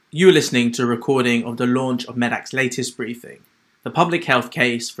You are listening to a recording of the launch of Medac's latest briefing, the public health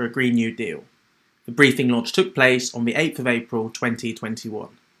case for a Green New Deal. The briefing launch took place on the 8th of April 2021.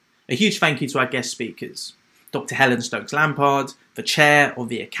 A huge thank you to our guest speakers, Dr. Helen Stokes-Lampard, the Chair of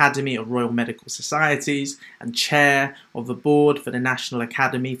the Academy of Royal Medical Societies and Chair of the Board for the National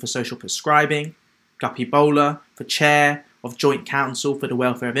Academy for Social Prescribing, Guppy Bowler, the Chair of Joint Council for the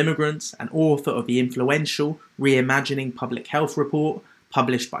Welfare of Immigrants and author of the influential Reimagining Public Health report,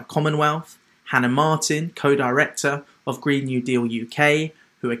 published by Commonwealth, Hannah Martin, co-director of Green New Deal UK,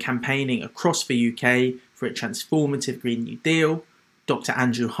 who are campaigning across the UK for a transformative Green New Deal, Dr.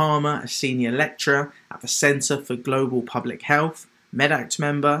 Andrew Harmer, a senior lecturer at the Centre for Global Public Health, Medact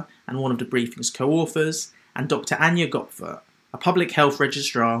member and one of the briefing's co-authors, and Dr. Anya Gopfert, a public health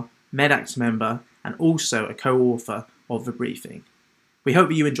registrar, Medact member and also a co-author of the briefing. We hope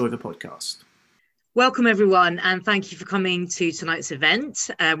that you enjoy the podcast. Welcome everyone, and thank you for coming to tonight's event.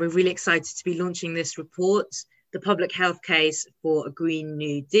 We're really excited to be launching this report, the public health case for a Green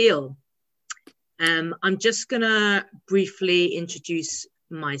New Deal. I'm just gonna briefly introduce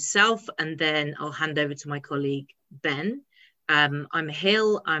myself and then I'll hand over to my colleague, Ben. I'm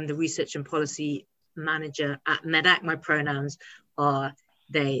Hill, I'm the Research and Policy Manager at Medact. My pronouns are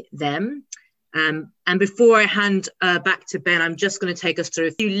they, them. And before I hand back to Ben, I'm just going to take us through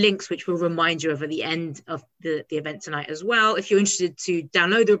a few links which will remind you of at the end of the event tonight as well. If you're interested to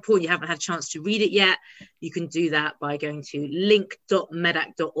download the report, you haven't had a chance to read it yet, you can do that by going to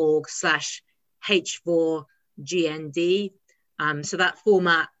link.medact.org/H4GND. So that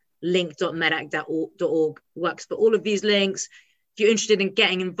format, link.medact.org, works for all of these links. If you're interested in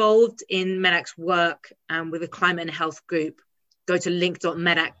getting involved in Medac's work with the climate and health group, go to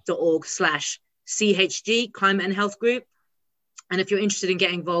link.medact.org/CHG, Climate and Health Group. And if you're interested in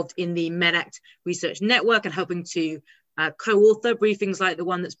getting involved in the Medact Research Network and helping to co-author briefings like the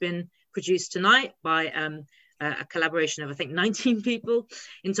one that's been produced tonight by a collaboration of, I think, 19 people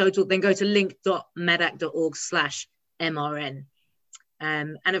in total, then go to link.medact.org/MRN.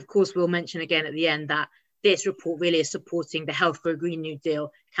 And of course, we'll mention again at the end that this report really is supporting the Health for a Green New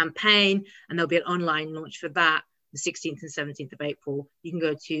Deal campaign, and there'll be an online launch for that the 16th and 17th of April. You can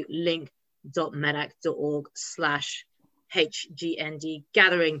go to link.medact.org/HGND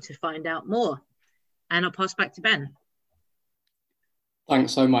gathering to find out more. And I'll pass back to Ben.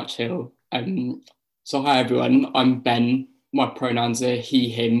 Thanks so much, Hill. So hi everyone, I'm Ben. My pronouns are he,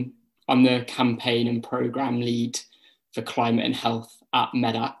 him. I'm the campaign and programme lead for climate and health at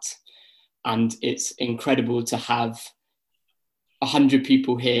Medact. And it's incredible to have 100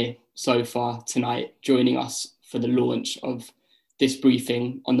 people here so far tonight joining us for the launch of this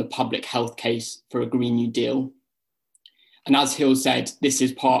briefing on the public health case for a Green New Deal. And as Hill said, this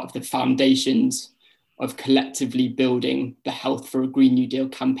is part of the foundations of collectively building the Health for a Green New Deal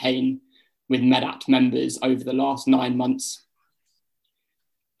campaign with Medact members over the last 9 months.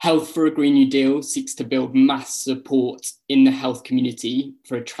 Health for a Green New Deal seeks to build mass support in the health community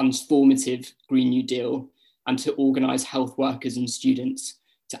for a transformative Green New Deal and to organise health workers and students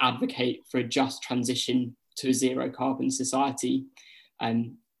to advocate for a just transition to a zero carbon society.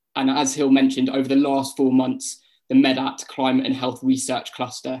 And as Hill mentioned, over the last 4 months, the Medact Climate and Health Research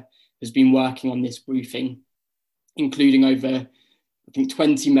Cluster has been working on this briefing, including over, I think,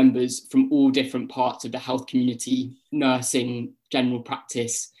 20 members from all different parts of the health community: nursing, general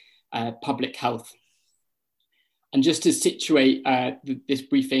practice, public health. And just to situate this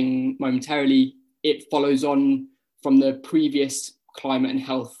briefing momentarily, it follows on from the previous Climate and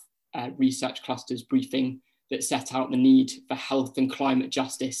Health Research Cluster's briefing that set out the need for health and climate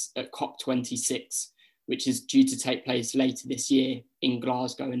justice at COP26, which is due to take place later this year in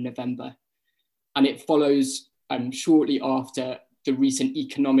Glasgow in November. And it follows shortly after the recent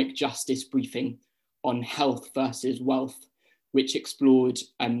economic justice briefing on health versus wealth, which explored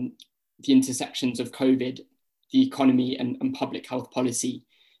the intersections of COVID, the economy and public health policy.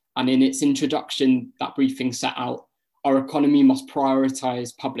 And in its introduction, that briefing set out our economy must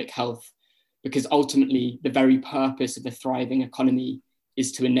prioritise public health because ultimately the very purpose of a thriving economy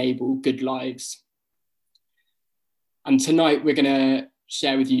is to enable good lives. And tonight we're going to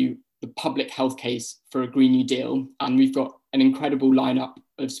share with you the public health case for a Green New Deal, and we've got an incredible lineup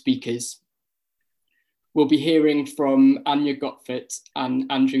of speakers. We'll be hearing from Anya Gopfert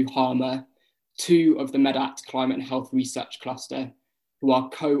and Andrew Harmer, two of the Medact Climate and Health Research Cluster, who are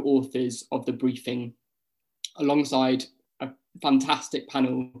co-authors of the briefing, alongside a fantastic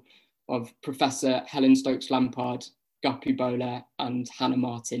panel of Professor Helen Stokes-Lampard, Guppy Bowler and Hannah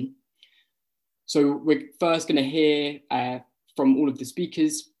Martin. So we're first going to hear from all of the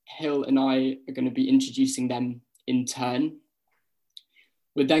speakers. Hill and I are going to be introducing them in turn.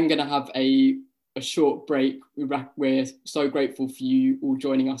 We're then going to have a short break. We're so grateful for you all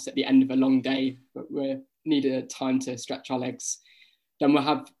joining us at the end of a long day, but we need a time to stretch our legs. Then we'll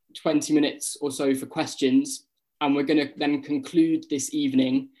have 20 minutes or so for questions, and we're going to then conclude this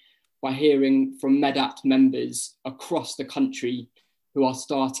evening by hearing from Medact members across the country who are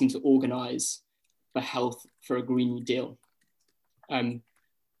starting to organise for Health for a Green New Deal.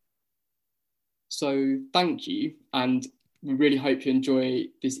 So thank you, and we really hope you enjoy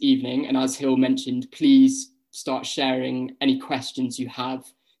this evening. And as Hill mentioned, please start sharing any questions you have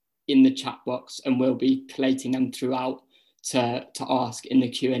in the chat box, and we'll be collating them throughout to ask in the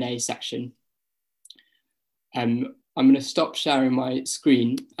Q&A section. I'm going to stop sharing my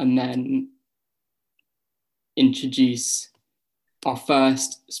screen and then introduce our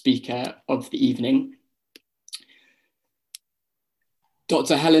first speaker of the evening.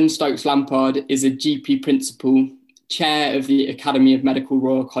 Dr. Helen Stokes-Lampard is a GP principal, chair of the Academy of Medical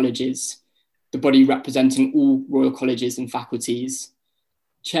Royal Colleges, the body representing all Royal Colleges and faculties,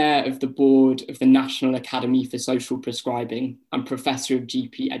 chair of the board of the National Academy for Social Prescribing, and professor of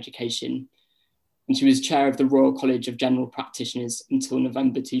GP education. And she was chair of the Royal College of General Practitioners until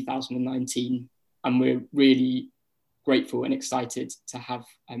November 2019. And we're really grateful and excited to have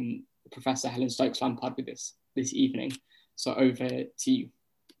Professor Helen Stokes-Lampard with us this evening. So over to you.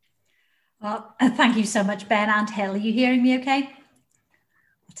 Well, thank you so much, Ben and Hill. Are you hearing me okay?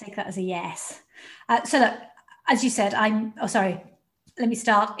 I'll take that as a yes. So look, as you said, let me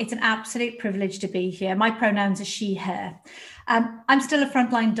start. It's an absolute privilege to be here. My pronouns are she, her. I'm still a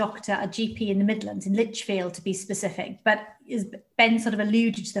frontline doctor, a GP in the Midlands, in Lichfield to be specific, but as Ben sort of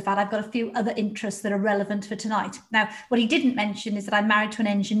alluded to the fact, I've got a few other interests that are relevant for tonight. Now, what he didn't mention is that I'm married to an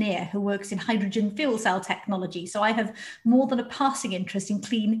engineer who works in hydrogen fuel cell technology, so I have more than a passing interest in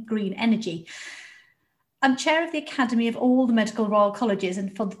clean, green energy. I'm chair of the Academy of all the Medical Royal Colleges,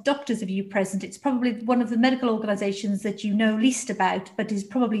 and for the doctors of you present, it's probably one of the medical organisations that you know least about, but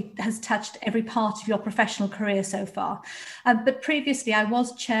has touched every part of your professional career so far. But previously, I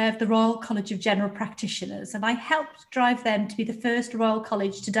was chair of the Royal College of General Practitioners, and I helped drive them to be the first Royal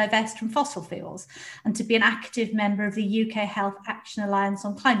College to divest from fossil fuels and to be an active member of the UK Health Action Alliance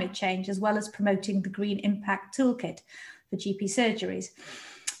on Climate Change, as well as promoting the Green Impact Toolkit for GP surgeries.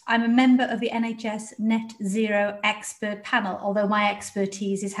 I'm a member of the NHS Net Zero Expert Panel, although my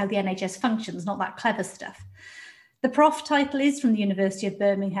expertise is how the NHS functions, not that clever stuff. The prof title is from the University of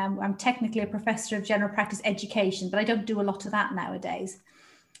Birmingham. I'm technically a professor of general practice education, but I don't do a lot of that nowadays.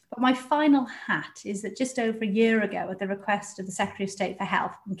 But my final hat is that just over a year ago, at the request of the Secretary of State for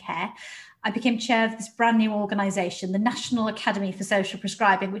Health and Care, I became chair of this brand new organisation, the National Academy for Social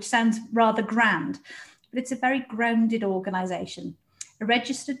Prescribing, which sounds rather grand, but it's a very grounded organisation. A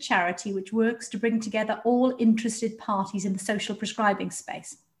registered charity which works to bring together all interested parties in the social prescribing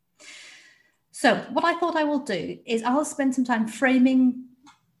space. So what I thought I will do is I'll spend some time framing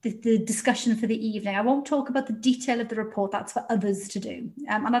the discussion for the evening. I won't talk about the detail of the report, that's for others to do.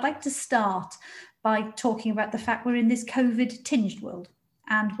 And I'd like to start by talking about the fact we're in this COVID-tinged world.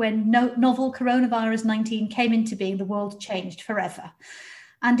 And when novel coronavirus 19 came into being, the world changed forever.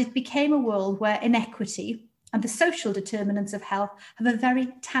 And it became a world where inequity and the social determinants of health have a very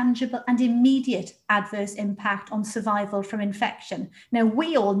tangible and immediate adverse impact on survival from infection. Now,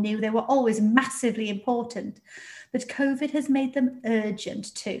 we all knew they were always massively important, but COVID has made them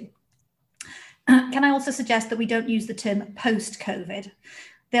urgent too. Can I also suggest that we don't use the term post-COVID?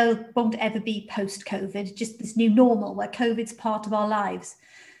 There won't ever be post-COVID, just this new normal where COVID's part of our lives.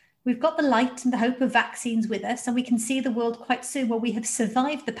 We've got the light and the hope of vaccines with us, and we can see the world quite soon where we have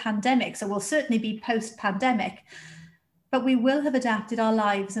survived the pandemic, so we'll certainly be post-pandemic, but we will have adapted our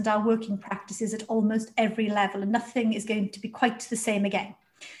lives and our working practices at almost every level, and nothing is going to be quite the same again.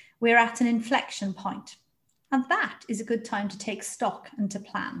 We're at an inflection point, and that is a good time to take stock and to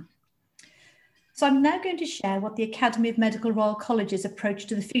plan. So I'm now going to share what the Academy of Medical Royal College's approach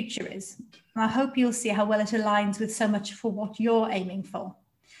to the future is, and I hope you'll see how well it aligns with so much for what you're aiming for.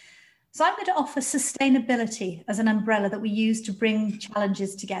 So I'm going to offer sustainability as an umbrella that we use to bring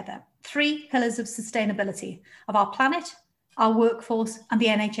challenges together. 3 pillars of sustainability of our planet, our workforce, and the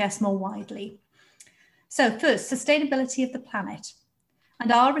NHS more widely. So first, sustainability of the planet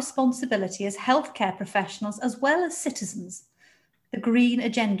and our responsibility as healthcare professionals as well as citizens. The green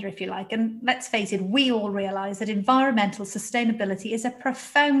agenda, if you like. And let's face it, we all realise that environmental sustainability is a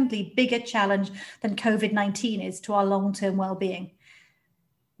profoundly bigger challenge than COVID-19 is to our long-term well-being.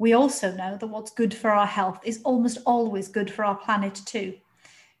 We also know that what's good for our health is almost always good for our planet too.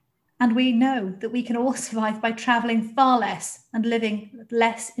 And we know that we can all survive by travelling far less and living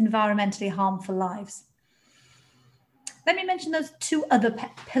less environmentally harmful lives. Let me mention those two other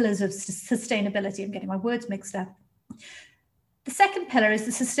pillars of sustainability. I'm getting my words mixed up. The second pillar is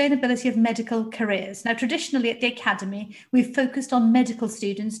the sustainability of medical careers. Now, traditionally at the Academy, we've focused on medical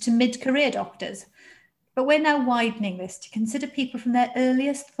students to mid-career doctors, but we're now widening this to consider people from their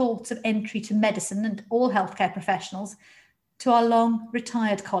earliest thoughts of entry to medicine and all healthcare professionals to our long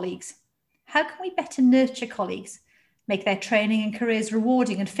retired colleagues. How can we better nurture colleagues, make their training and careers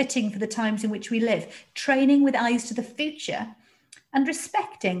rewarding and fitting for the times in which we live, training with eyes to the future and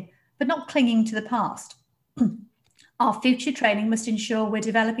respecting, but not clinging to the past? Our future training must ensure we're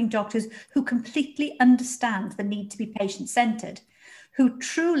developing doctors who completely understand the need to be patient-centred, who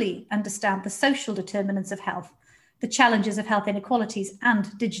truly understand the social determinants of health, the challenges of health inequalities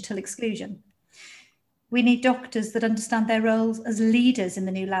and digital exclusion. We need doctors that understand their roles as leaders in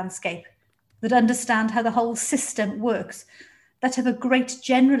the new landscape, that understand how the whole system works, that have a great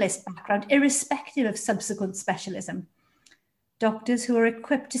generalist background, irrespective of subsequent specialism. Doctors who are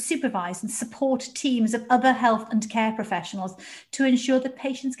equipped to supervise and support teams of other health and care professionals to ensure that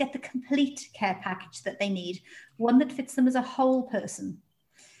patients get the complete care package that they need, one that fits them as a whole person.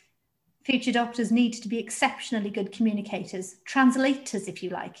 Future doctors need to be exceptionally good communicators, translators, if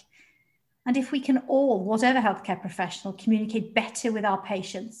you like. And if we can all, whatever healthcare professional, communicate better with our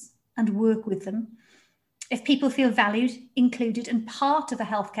patients and work with them, if people feel valued, included, and part of the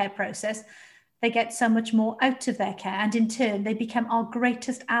healthcare process, they get so much more out of their care, and in turn, they become our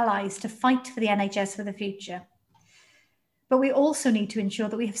greatest allies to fight for the NHS for the future. But we also need to ensure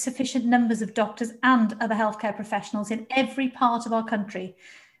that we have sufficient numbers of doctors and other healthcare professionals in every part of our country.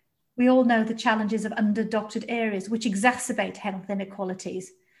 We all know the challenges of under-doctored areas, which exacerbate health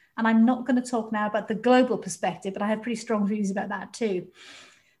inequalities. And I'm not going to talk now about the global perspective, but I have pretty strong views about that too.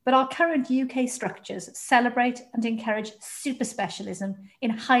 But our current UK structures celebrate and encourage super specialism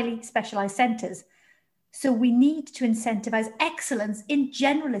in highly specialised centres. So we need to incentivise excellence in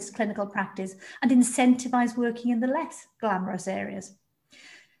generalist clinical practice and incentivise working in the less glamorous areas.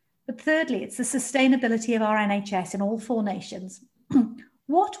 But thirdly, it's the sustainability of our NHS in all 4 nations.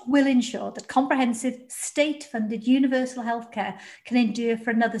 What will ensure that comprehensive state-funded universal healthcare can endure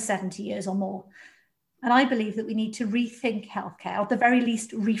for another 70 years or more? And I believe that we need to rethink healthcare, or at the very least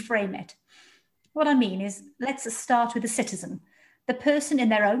reframe it. What I mean is, let's start with the citizen, the person in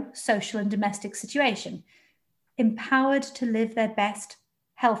their own social and domestic situation, empowered to live their best,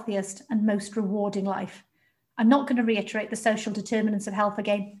 healthiest, and most rewarding life. I'm not going to reiterate the social determinants of health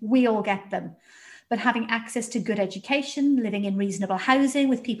again, we all get them. But having access to good education, living in reasonable housing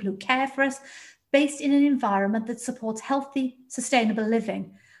with people who care for us, based in an environment that supports healthy, sustainable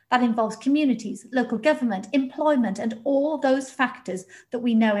living, that involves communities, local government, employment, and all those factors that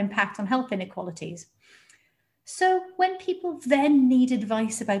we know impact on health inequalities. So when people then need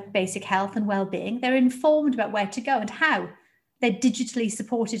advice about basic health and well-being, they're informed about where to go and how. They're digitally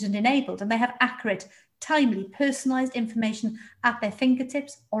supported and enabled, and they have accurate, timely, personalised information at their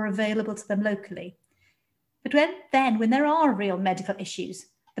fingertips or available to them locally. But when there are real medical issues,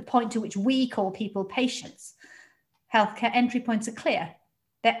 the point to which we call people patients, healthcare entry points are clear.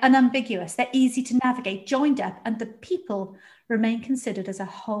 They're unambiguous, they're easy to navigate, joined up, and the people remain considered as a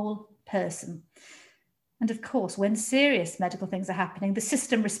whole person. And of course, when serious medical things are happening, the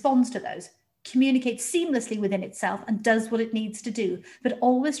system responds to those, communicates seamlessly within itself and does what it needs to do, but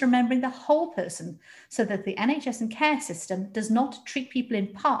always remembering the whole person so that the NHS and care system does not treat people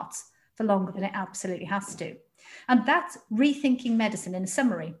in parts for longer than it absolutely has to. And that's rethinking medicine in a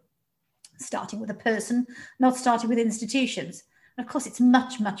summary, starting with a person, not starting with institutions. Of course, it's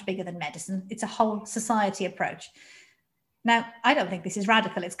much, much bigger than medicine. It's a whole society approach. Now, I don't think this is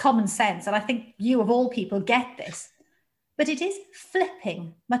radical. It's common sense. And I think you, of all people, get this. But it is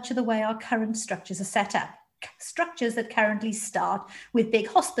flipping much of the way our current structures are set up. Structures that currently start with big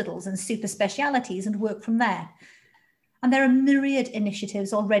hospitals and super specialities and work from there. And there are myriad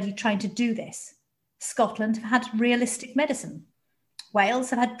initiatives already trying to do this. Scotland have had realistic medicine. Wales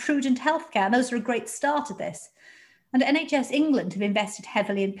have had prudent healthcare, and those are a great start of this. And NHS England have invested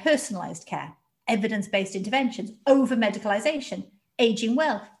heavily in personalised care, evidence-based interventions, over-medicalisation, ageing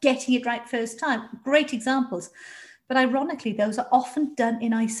well, getting it right first time, great examples. But ironically, those are often done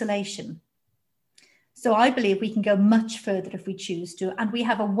in isolation. So I believe we can go much further if we choose to, and we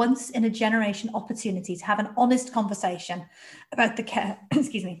have a once-in-a-generation opportunity to have an honest conversation about the care,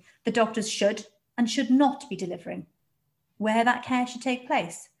 the doctors should and should not be delivering, where that care should take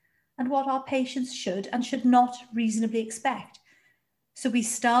place, and what our patients should and should not reasonably expect. So we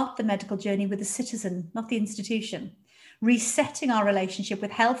start the medical journey with the citizen, not the institution, resetting our relationship with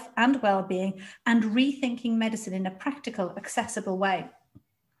health and well-being and rethinking medicine in a practical, accessible way.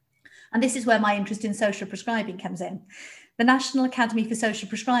 And this is where my interest in social prescribing comes in. The National Academy for Social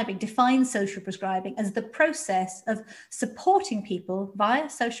Prescribing defines social prescribing as the process of supporting people via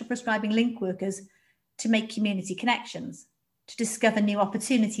social prescribing link workers to make community connections, to discover new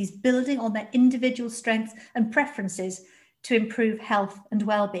opportunities, building on their individual strengths and preferences to improve health and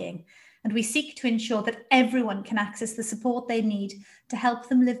well-being. And we seek to ensure that everyone can access the support they need to help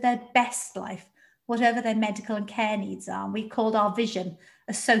them live their best life, whatever their medical and care needs are. We called our vision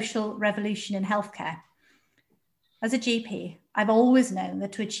a social revolution in healthcare. As a GP, I've always known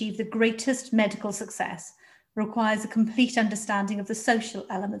that to achieve the greatest medical success requires a complete understanding of the social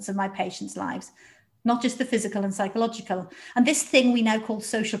elements of my patients' lives, not just the physical and psychological. And this thing we now call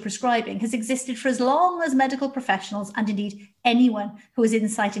social prescribing has existed for as long as medical professionals, and indeed anyone who has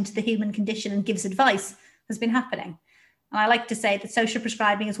insight into the human condition and gives advice, has been happening. And I like to say that social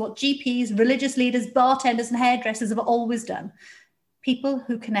prescribing is what GPs, religious leaders, bartenders and hairdressers have always done. People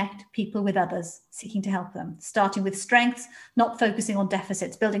who connect people with others, seeking to help them, starting with strengths, not focusing on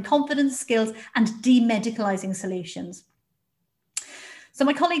deficits, building confidence, skills, and demedicalizing solutions. So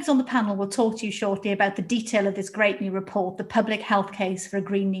my colleagues on the panel will talk to you shortly about the detail of this great new report, the Public Health Case for a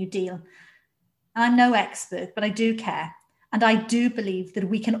Green New Deal. I'm no expert, but I do care. And I do believe that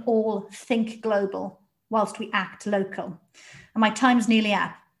we can all think global whilst we act local. And my time's nearly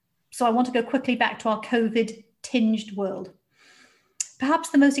up. So I want to go quickly back to our COVID-tinged world. Perhaps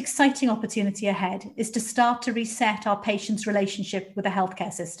the most exciting opportunity ahead is to start to reset our patients' relationship with the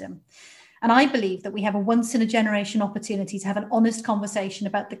healthcare system. And I believe that we have a once-in-a-generation opportunity to have an honest conversation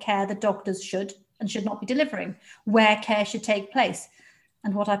about the care that doctors should and should not be delivering, where care should take place,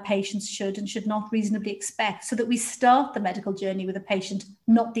 and what our patients should and should not reasonably expect, so that we start the medical journey with the patient,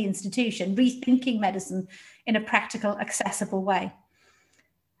 not the institution, rethinking medicine in a practical, accessible way.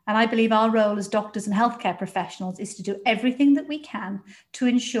 And I believe our role as doctors and healthcare professionals is to do everything that we can to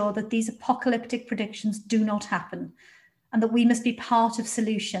ensure that these apocalyptic predictions do not happen, and that we must be part of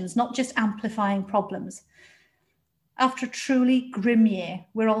solutions, not just amplifying problems. After a truly grim year,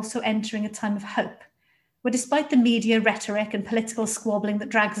 we're also entering a time of hope, where despite the media rhetoric and political squabbling that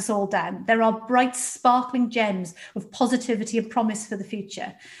drags us all down, there are bright, sparkling gems of positivity and promise for the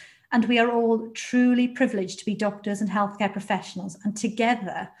future. And we are all truly privileged to be doctors and healthcare professionals. And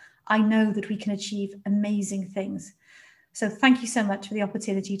together, I know that we can achieve amazing things. So thank you so much for the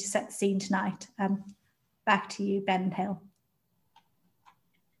opportunity to set the scene tonight. Back to you, Ben and Hill.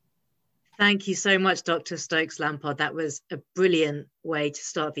 Thank you so much, Dr. Stokes-Lampard. That was a brilliant way to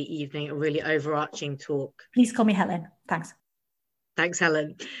start the evening, a really overarching talk. Please call me Helen. Thanks. Thanks,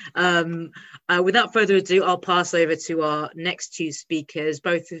 Helen. Without further ado, I'll pass over to our next two speakers,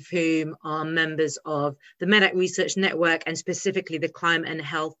 both of whom are members of the MEDAC Research Network and specifically the Climate and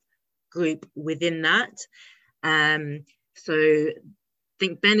Health group within that. So I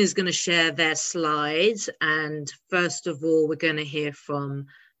think Ben is going to share their slides. And first of all, we're going to hear from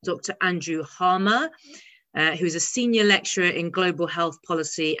Dr. Andrew Harmer, who is a senior lecturer in global health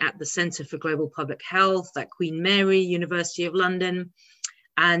policy at the Centre for Global Public Health at Queen Mary, University of London,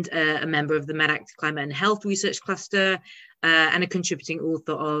 and a member of the MEDAC Climate and Health Research Cluster, and a contributing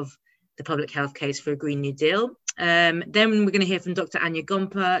author of the Public Health Case for a Green New Deal. Then we're going to hear from Dr. Anya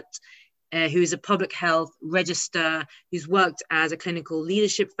Gompert, who is a public health registrar, who's worked as a clinical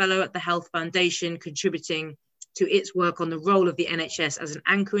leadership fellow at the Health Foundation, contributing to its work on the role of the NHS as an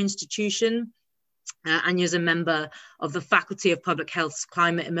anchor institution. Anya is a member of the Faculty of Public Health's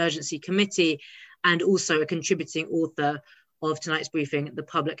Climate Emergency Committee and also a contributing author of tonight's briefing, The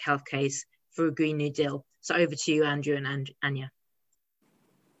Public Health Case for a Green New Deal. So over to you, Andrew and Anya.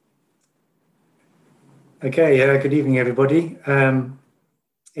 Okay, good evening, everybody.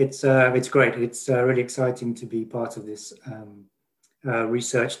 It's great. It's really exciting to be part of this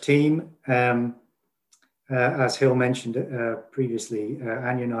research team. As Hill mentioned previously,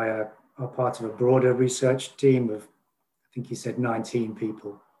 Anya and I are part of a broader research team of, I think he said 19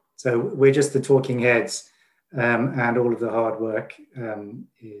 people. So we're just the talking heads, and all of the hard work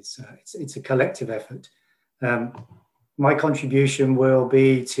it's a collective effort. My contribution will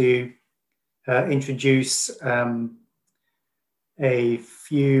be to introduce a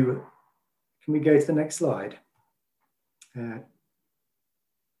few. Can we go to the next slide?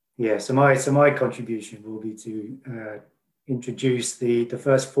 Yeah, so my contribution will be to introduce the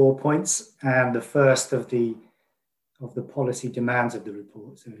first 4 points and the first of the policy demands of the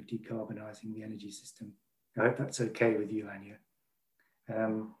report, so decarbonising the energy system. I hope that's okay with you, Anya.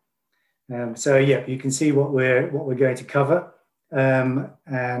 So yeah, you can see what we're going to cover,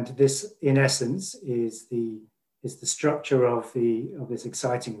 and this, in essence, is the structure of this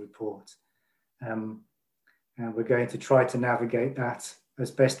exciting report, and we're going to try to navigate that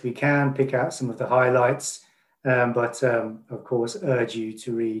as best we can, pick out some of the highlights, but of course urge you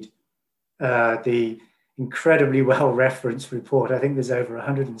to read the incredibly well-referenced report. I think there's over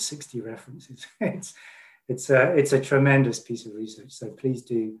 160 references. It's a tremendous piece of research. So please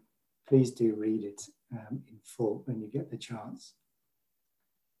do read it in full when you get the chance.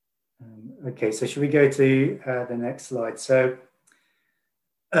 Okay, so should we go to the next slide? So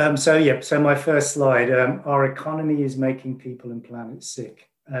my first slide, our economy is making people and planet sick.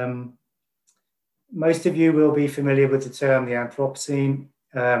 Most of you will be familiar with the term the Anthropocene.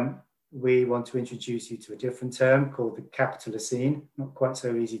 We want to introduce you to a different term called the Capitalocene. Not quite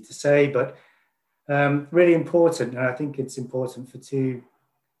so easy to say, but really important. And I think it's important for two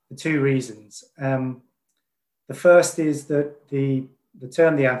reasons. The first is that the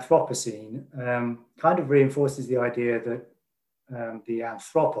term the Anthropocene kind of reinforces the idea that the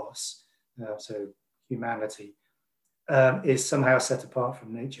anthropos, so humanity, is somehow set apart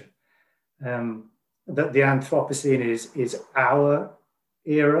from nature. That the Anthropocene is our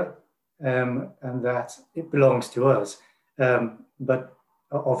era, and that it belongs to us. But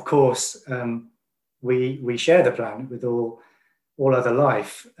of course, we share the planet with all other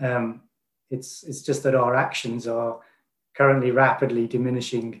life. It's just that our actions are currently rapidly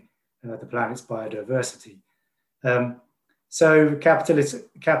diminishing the planet's biodiversity. So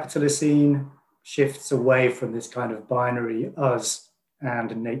Capitalocene shifts away from this kind of binary us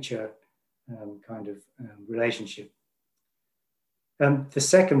and nature kind of relationship. The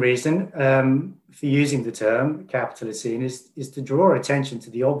second reason for using the term Capitalocene is to draw attention to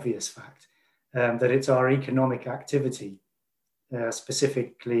the obvious fact that it's our economic activity,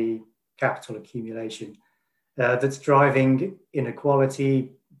 specifically capital accumulation, that's driving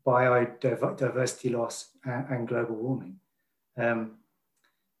inequality, biodiversity loss, and global warming. I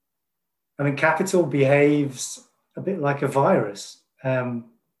mean, capital behaves a bit like a virus, and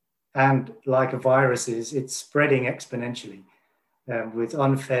like a virus it's spreading exponentially with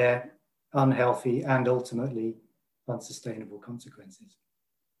unfair, unhealthy, and ultimately unsustainable consequences.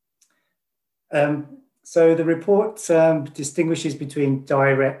 So the report distinguishes between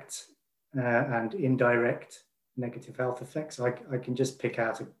direct and indirect negative health effects. I can just pick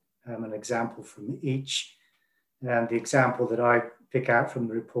out an example from each. And the example that I pick out from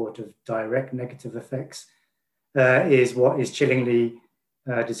the report of direct negative effects is what is chillingly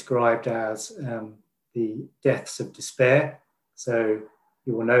described as the deaths of despair. So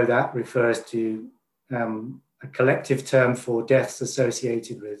you will know that refers to a collective term for deaths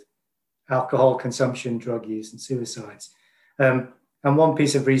associated with alcohol consumption, drug use, and suicides. And one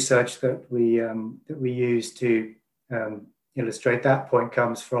piece of research that we use to illustrate that point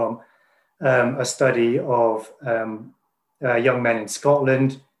comes from a study of young men in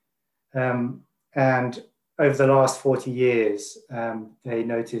Scotland. And over the last 40 years, they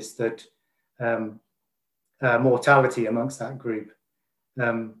noticed that mortality amongst that group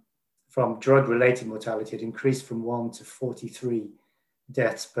from drug-related mortality had increased from 1 to 43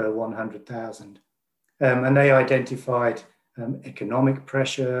 deaths per 100,000. And they identified economic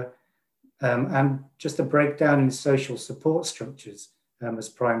pressure and just a breakdown in social support structures as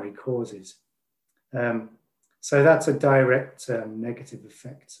primary causes. So that's a direct negative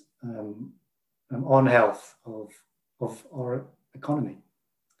effect on health of our economy.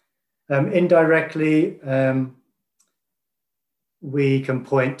 Indirectly, we can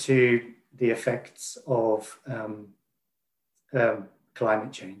point to the effects of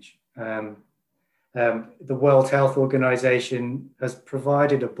climate change. The World Health Organization has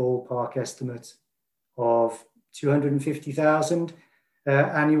provided a ballpark estimate of 250,000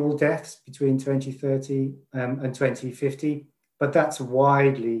 annual deaths between 2030 and 2050, but that's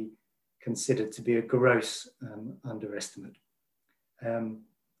widely considered to be a gross underestimate.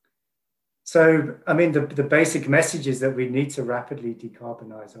 So, I mean, the basic message is that we need to rapidly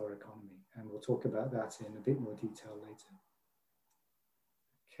decarbonize our economy, and we'll talk about that in a bit more detail later.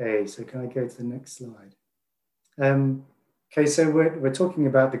 Okay, so can I go to the next slide? Okay, so we're talking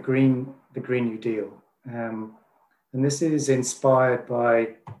about the Green New Deal, and this is inspired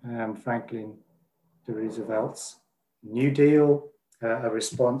by Franklin D. Roosevelt's New Deal, a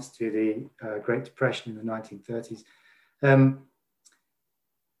response to the Great Depression in the 1930s.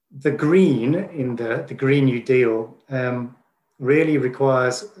 The green in the Green New Deal really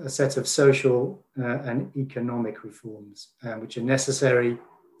requires a set of social and economic reforms, which are necessary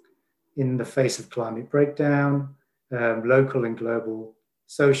in the face of climate breakdown, local and global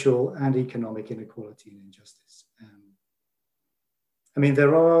social and economic inequality and injustice. I mean,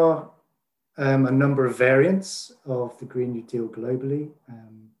 there are a number of variants of the Green New Deal globally.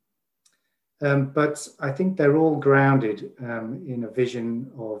 but I think they're all grounded in a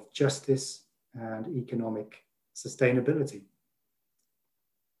vision of justice and economic sustainability.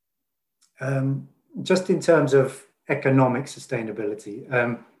 Just in terms of economic sustainability,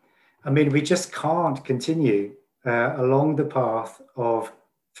 I mean, we just can't continue along the path of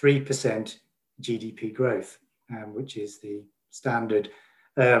 3% GDP growth, which is the standard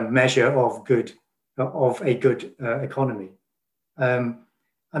measure of a good economy.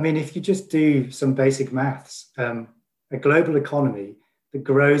 I mean, if you just do some basic maths, a global economy that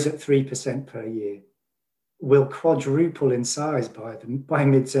grows at 3% per year will quadruple in size by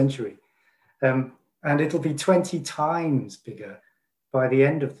mid-century. And it'll be 20 times bigger by the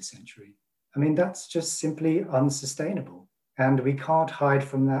end of the century. I mean, that's just simply unsustainable. And we can't hide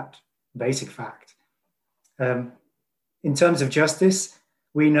from that basic fact. In terms of justice,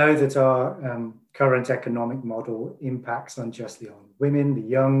 we know that our current economic model impacts unjustly on women, the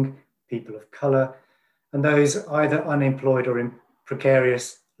young, people of color, and those either unemployed or in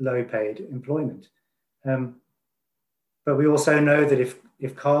precarious, low-paid employment. But we also know that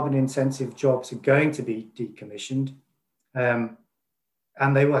if carbon-intensive jobs are going to be decommissioned,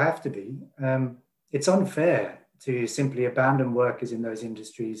 and they will have to be, it's unfair to simply abandon workers in those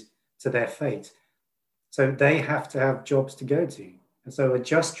industries to their fate. So they have to have jobs to go to. And so a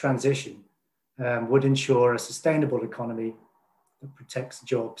just transition would ensure a sustainable economy that protects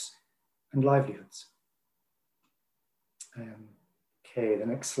jobs and livelihoods. Okay, the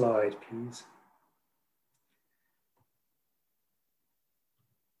next slide, please.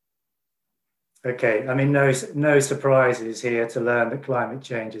 Okay, I mean, no surprises here to learn that climate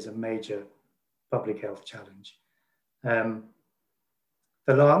change is a major public health challenge.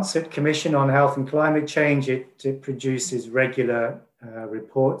 The Lancet Commission on Health and Climate Change, it produces regular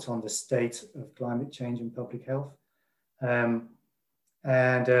reports on the state of climate change and public health. In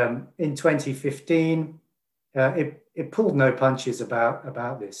 2015, it pulled no punches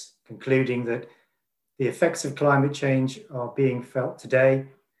about this, concluding that the effects of climate change are being felt today,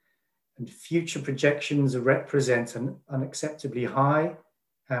 and future projections represent an unacceptably high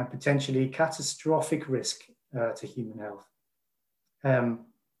and potentially catastrophic risk to human health.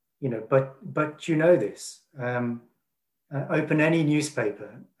 But you know this. Open any newspaper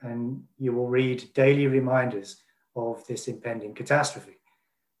and you will read daily reminders of this impending catastrophe.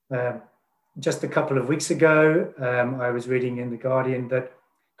 Just a couple of weeks ago, I was reading in The Guardian that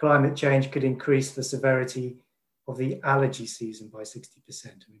climate change could increase the severity of the allergy season by 60%. I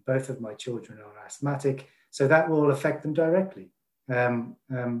mean, both of my children are asthmatic, so that will affect them directly. And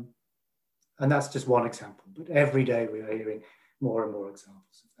that's just one example, but every day we are hearing more and more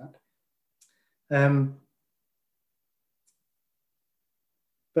examples of that.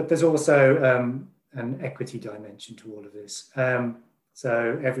 But there's also an equity dimension to all of this.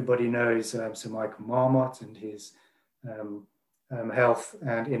 So everybody knows Sir Michael Marmot and his health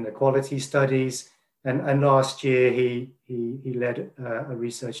and inequality studies. And last year he led a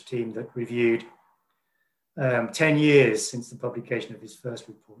research team that reviewed 10 years since the publication of his first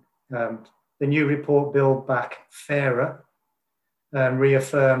report. The new report, Build Back Fairer,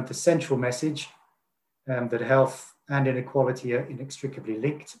 reaffirmed the central message that health and inequality are inextricably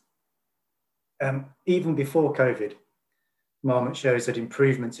linked. Even before COVID, Marmot shows that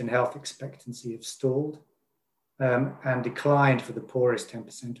improvements in health expectancy have stalled and declined for the poorest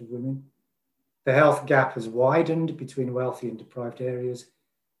 10% of women. The health gap has widened between wealthy and deprived areas,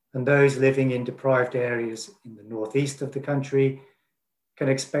 and those living in deprived areas in the northeast of the country can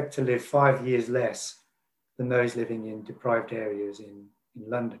expect to live 5 years less than those living in deprived areas in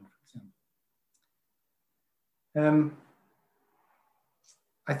London, for example.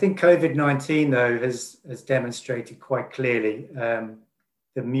 I think COVID-19, though, has demonstrated quite clearly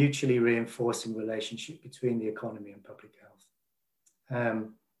the mutually reinforcing relationship between the economy and public health.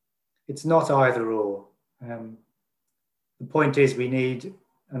 It's not either or. The point is we need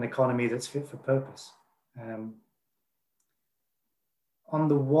an economy that's fit for purpose. On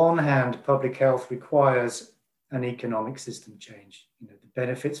the one hand, public health requires an economic system change. You know, the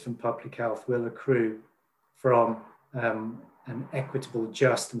benefits from public health will accrue from an equitable,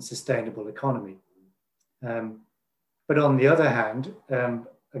 just and sustainable economy. But on the other hand,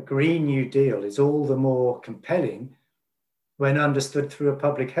 a Green New Deal is all the more compelling when understood through a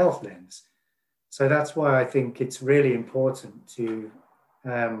public health lens. So that's why I think it's really important to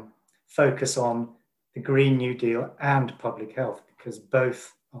focus on the Green New Deal and public health, because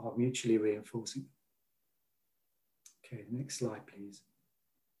both are mutually reinforcing. Okay, next slide, please.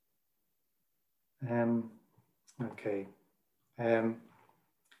 Okay.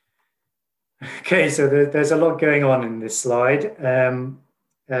 Okay, so there's a lot going on in this slide.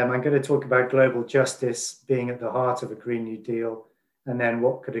 I'm going to talk about global justice being at the heart of a Green New Deal, and then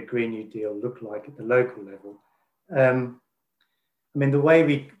what could a Green New Deal look like at the local level. I mean, the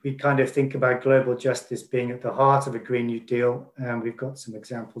way we kind of think about global justice being at the heart of a Green New Deal, we've got some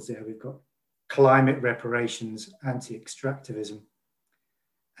examples there. We've got climate reparations, anti-extractivism,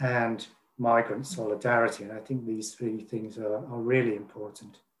 and migrant solidarity. And I think these three things are really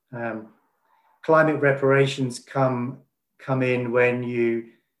important. Climate reparations come in when you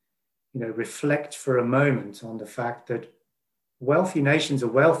reflect for a moment on the fact that wealthy nations are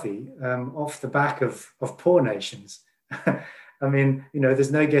wealthy off the back of poor nations. I mean,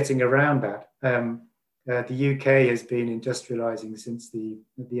 there's no getting around that. The UK has been industrializing since the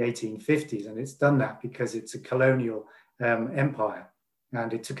 1850s, and it's done that because it's a colonial empire,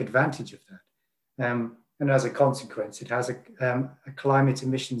 and it took advantage of that. And as a consequence, it has a climate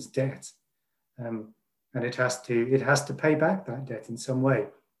emissions debt, and it has to pay back that debt in some way.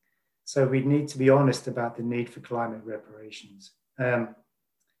 So we need to be honest about the need for climate reparations. I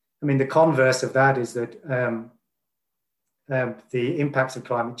mean, the converse of that is that the impacts of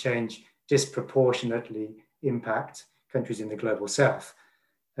climate change disproportionately impact countries in the global south,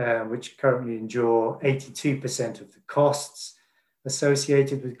 which currently endure 82% of the costs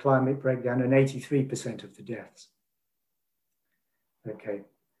associated with climate breakdown and 83% of the deaths. Okay,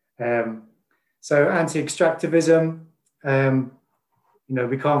 so anti-extractivism,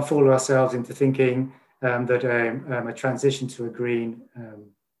 we can't fool ourselves into thinking that a transition to a green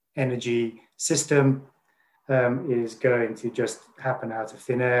energy system is going to just happen out of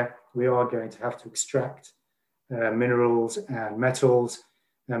thin air. We are going to have to extract minerals and metals,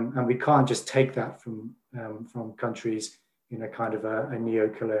 and we can't just take that from countries in a kind of a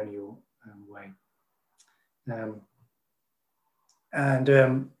neo-colonial way.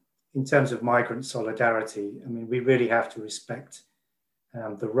 In terms of migrant solidarity, I mean, we really have to respect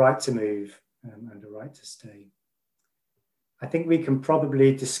the right to move and the right to stay. I think we can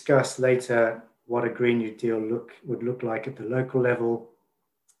probably discuss later what a Green New Deal would look like at the local level.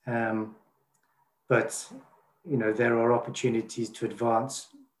 But there are opportunities to advance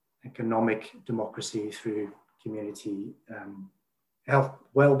economic democracy through community health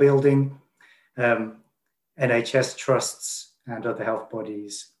well-building. NHS trusts and other health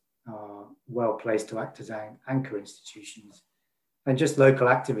bodies are well placed to act as anchor institutions, and just local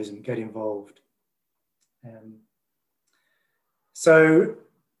activism, get involved. So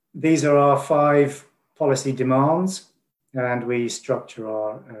these are our 5 policy demands, and we structure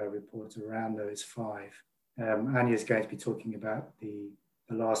our report around those 5. Anya is going to be talking about the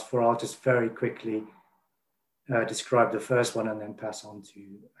last 4. I'll just very quickly describe the first one and then pass on to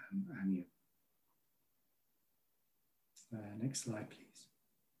Anya. Next slide, please.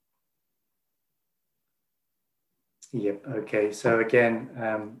 Yep, okay, so again,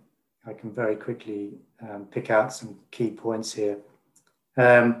 I can very quickly pick out some key points here.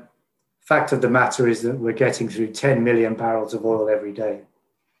 Fact of the matter is that we're getting through 10 million barrels of oil every day,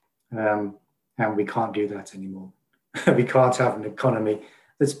 and we can't do that anymore. We can't have an economy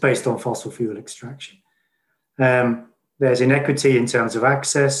that's based on fossil fuel extraction. There's inequity in terms of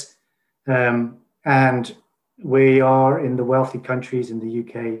access, and we are, in the wealthy countries in the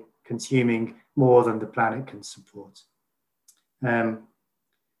UK, consuming more than the planet can support. And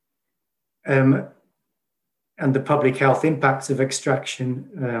the public health impacts of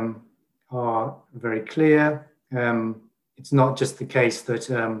extraction are very clear. It's not just the case that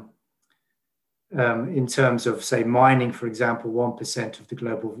in terms of, say, mining, for example, 1% of the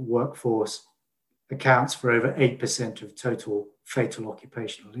global workforce accounts for over 8% of total fatal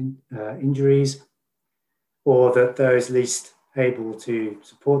occupational injuries, or that those least able to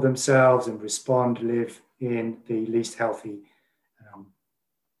support themselves and respond live in the least healthy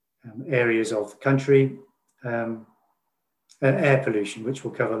areas of the country. Air pollution, which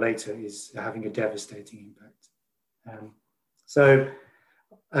we'll cover later, is having a devastating impact.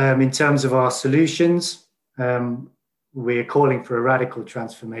 In terms of our solutions, we are calling for a radical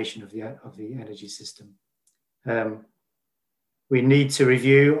transformation of the energy system. We need to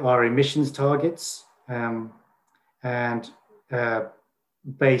review our emissions targets and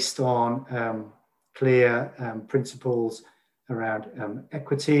based on clear principles around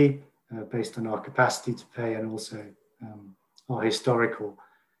equity, based on our capacity to pay, and also our historical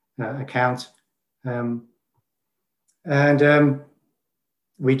account.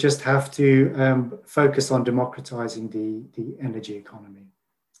 We just have to focus on democratizing the energy economy.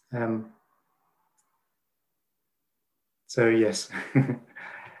 So yes,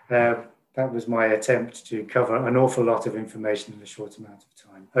 that was my attempt to cover an awful lot of information in a short amount of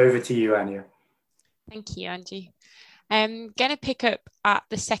time. Over to you, Anya. Thank you, Andy. I'm going to pick up at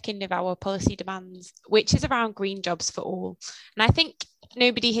the second of our policy demands, which is around green jobs for all. And I think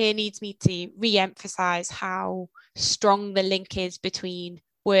nobody here needs me to re-emphasize how strong the link is between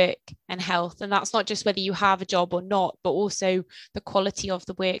work and health. And that's not just whether you have a job or not, but also the quality of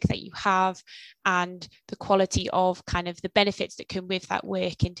the work that you have and the quality of kind of the benefits that come with that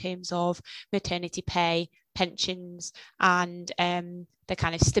work in terms of maternity pay, pensions, and the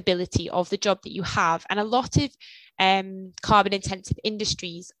kind of stability of the job that you have. And a lot of carbon intensive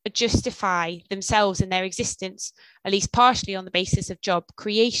industries justify themselves and their existence, at least partially, on the basis of job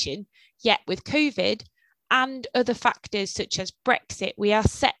creation. Yet with COVID and other factors such as Brexit, we are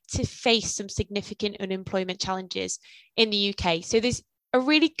set to face some significant unemployment challenges in the UK. So there's a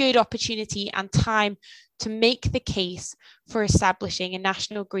really good opportunity and time to make the case for establishing a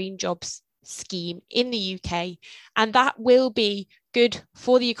national green jobs scheme in the UK. And that will be good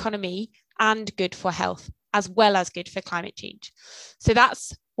for the economy and good for health, as well as good for climate change. So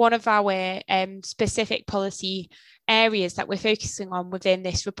that's one of our specific policy areas that we're focusing on within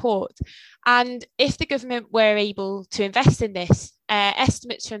this report. And if the government were able to invest in this,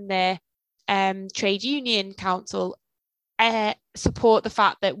 estimates from the Trade Union Council support the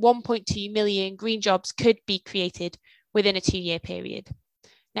fact that 1.2 million green jobs could be created within a 2-year period.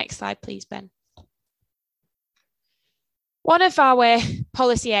 Next slide, please, Ben. One of our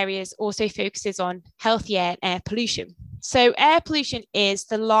policy areas also focuses on healthy air and air pollution. So air pollution is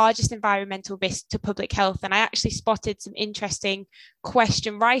the largest environmental risk to public health. And I actually spotted some interesting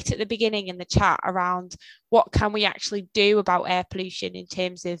question right at the beginning in the chat around what can we actually do about air pollution in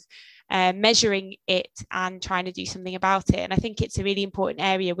terms of measuring it and trying to do something about it. And I think it's a really important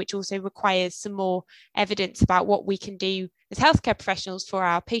area, which also requires some more evidence about what we can do as healthcare professionals for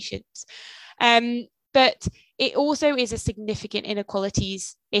our patients. But it also is a significant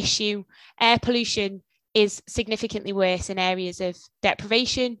inequalities issue. Air pollution is significantly worse in areas of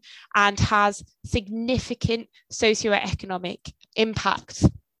deprivation and has significant socioeconomic impacts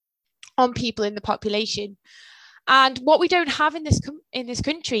on people in the population. And what we don't have in this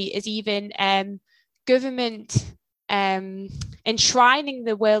country is even government enshrining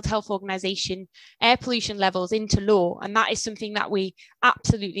the World Health Organization air pollution levels into law. And that is something that we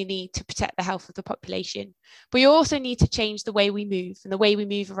absolutely need to protect the health of the population. But we also need to change the way we move and the way we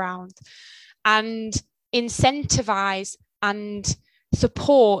move around, and incentivize and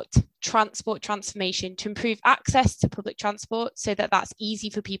support transport transformation to improve access to public transport so that that's easy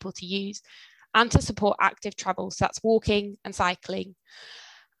for people to use, and to support active travel, so that's walking and cycling.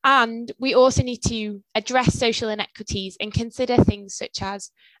 And we also need to address social inequities and consider things such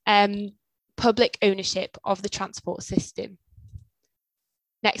as public ownership of the transport system.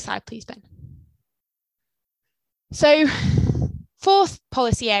 Next slide, please, Ben. So, fourth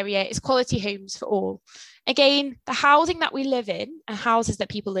policy area is quality homes for all. Again, the housing that we live in and houses that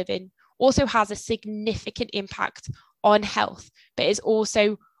people live in also has a significant impact on health, but is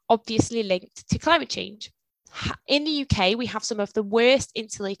also obviously linked to climate change. In the UK, we have some of the worst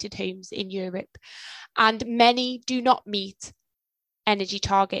insulated homes in Europe, and many do not meet energy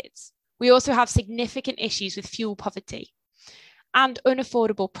targets. We also have significant issues with fuel poverty and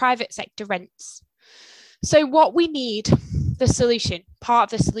unaffordable private sector rents. So what we need,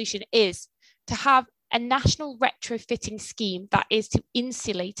 part of the solution is to have a national retrofitting scheme that is to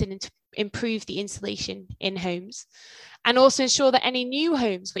insulate and improve the insulation in homes, and also ensure that any new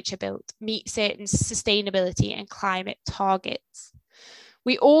homes which are built meet certain sustainability and climate targets.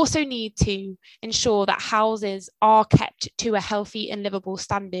 We also need to ensure that houses are kept to a healthy and livable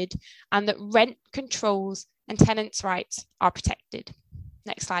standard, and that rent controls and tenants' rights are protected.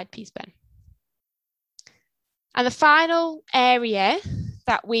 Next slide, please, Ben. And the final area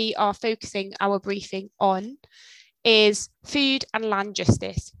that we are focusing our briefing on is food and land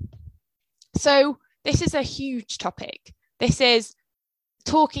justice. So this is a huge topic. This is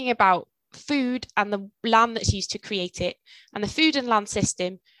talking about food and the land that's used to create it. And the food and land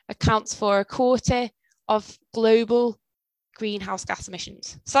system accounts for 1/4 of global greenhouse gas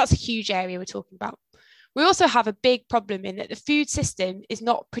emissions. So that's a huge area we're talking about. We also have a big problem in that the food system is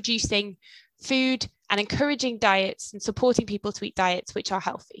not producing food and encouraging diets and supporting people to eat diets which are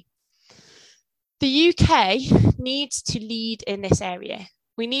healthy. The UK needs to lead in this area.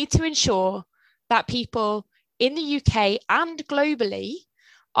 We need to ensure that people in the UK and globally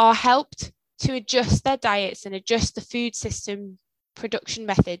are helped to adjust their diets and adjust the food system production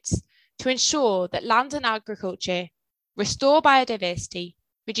methods to ensure that land and agriculture restore biodiversity,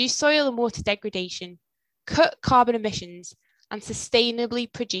 reduce soil and water degradation, cut carbon emissions, and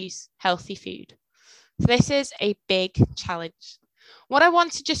sustainably produce healthy food. So this is a big challenge. What I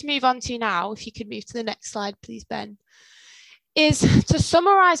want to just move on to now, if you could move to the next slide, please, Ben, is to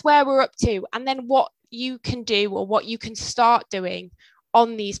summarise where we're up to and then what you can do or what you can start doing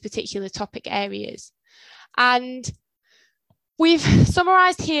on these particular topic areas. And we've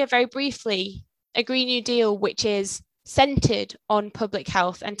summarised here very briefly a Green New Deal which is centred on public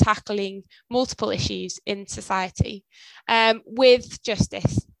health and tackling multiple issues in society, with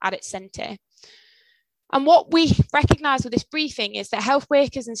justice at its centre. And what we recognise with this briefing is that health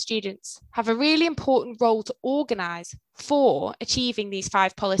workers and students have a really important role to organise for achieving these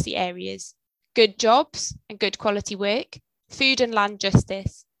 5 policy areas: good jobs and good quality work, food and land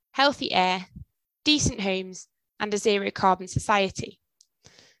justice, healthy air, decent homes, and a zero carbon society.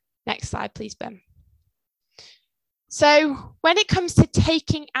 Next slide, please, Ben. So when it comes to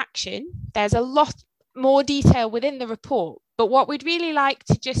taking action, there's a lot more detail within the report, but what we'd really like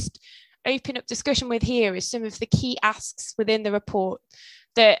to just open up discussion with here is some of the key asks within the report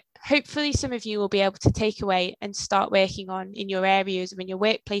that hopefully some of you will be able to take away and start working on in your areas or in your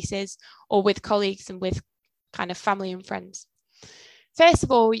workplaces or with colleagues and with kind of family and friends. First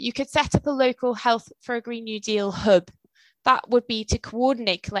of all, you could set up a local Health for a Green New Deal hub. That would be to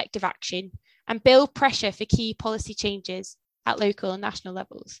coordinate collective action and build pressure for key policy changes at local and national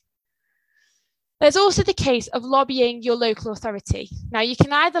levels. There's also the case of lobbying your local authority. Now, you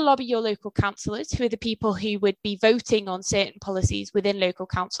can either lobby your local councillors, who are the people who would be voting on certain policies within local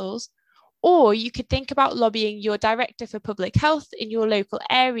councils, or you could think about lobbying your director for public health in your local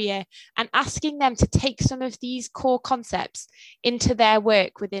area and asking them to take some of these core concepts into their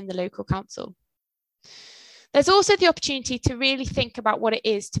work within the local council. There's also the opportunity to really think about what it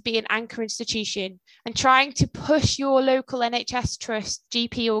is to be an anchor institution and trying to push your local NHS trust,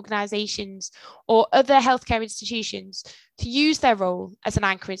 GP organisations or other healthcare institutions to use their role as an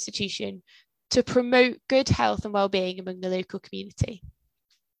anchor institution to promote good health and wellbeing among the local community.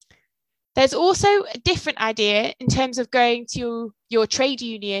 There's also a different idea in terms of going to your trade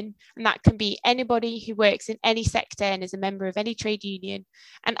union, and that can be anybody who works in any sector and is a member of any trade union,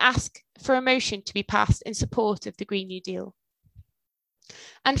 and ask for a motion to be passed in support of the Green New Deal.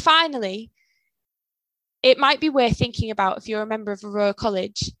 And finally, it might be worth thinking about, if you're a member of a Royal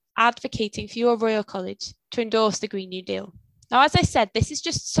College, advocating for your Royal College to endorse the Green New Deal. Now, as I said, this is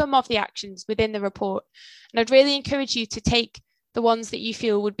just some of the actions within the report, and I'd really encourage you to take the ones that you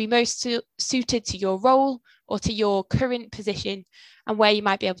feel would be most suited to your role or to your current position and where you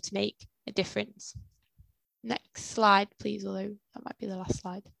might be able to make a difference. Next slide, please, although that might be the last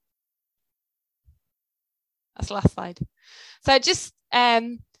slide. That's the last slide. So I just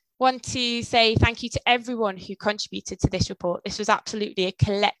want to say thank you to everyone who contributed to this report. This was absolutely a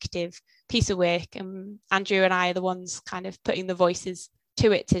collective piece of work, and Andrew and I are the ones kind of putting the voices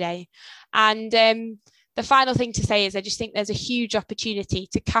to it today. And the final thing to say is I just think there's a huge opportunity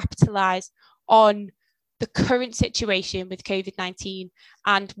to capitalise on the current situation with COVID-19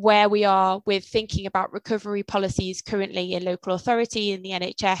 and where we are with thinking about recovery policies currently in local authority, in the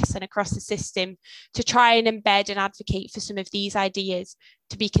NHS and across the system, to try and embed and advocate for some of these ideas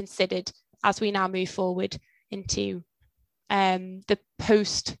to be considered as we now move forward into the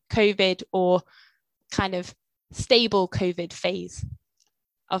post-COVID or kind of stable COVID phase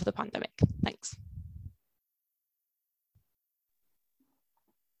of the pandemic. Thanks.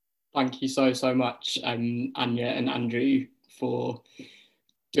 Thank you so much, Anya and Andrew, for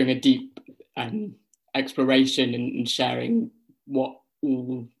doing a deep exploration and sharing what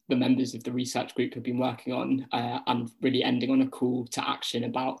all the members of the research group have been working on, and really ending on a call to action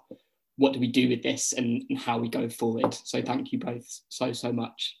about what do we do with this and how we go forward. So thank you both so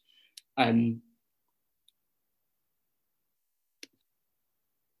much.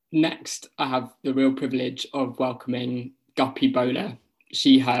 Next, I have the real privilege of welcoming Guppy Bowler,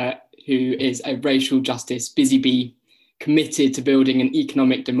 she/her, who is a racial justice busy bee committed to building an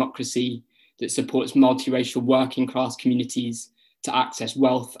economic democracy that supports multiracial working class communities to access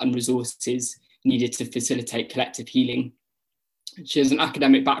wealth and resources needed to facilitate collective healing. She has an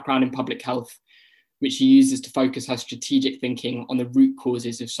academic background in public health, which she uses to focus her strategic thinking on the root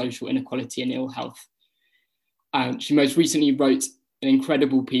causes of social inequality and ill health. She most recently wrote an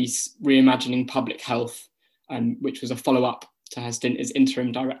incredible piece, Reimagining Public Health, which was a follow-up to her stint as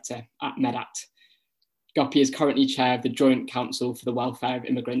interim director at Medact. Guppy is currently chair of the Joint Council for the Welfare of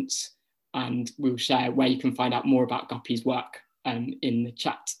Immigrants, and we'll share where you can find out more about Guppy's work in the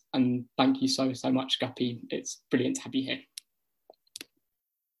chat. And thank you so much, Guppy. It's brilliant to have you here.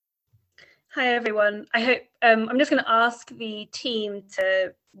 Hi everyone. I hope I'm just going to ask the team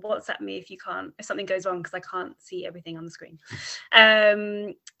to WhatsApp me if something goes wrong, because I can't see everything on the screen.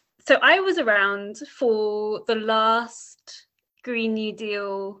 So I was around for the last Green New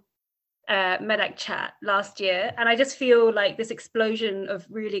Deal Medac chat last year, and I just feel like this explosion of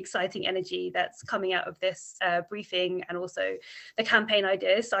really exciting energy that's coming out of this briefing and also the campaign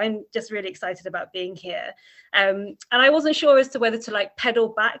ideas. So I'm just really excited about being here. And I wasn't sure as to whether to like pedal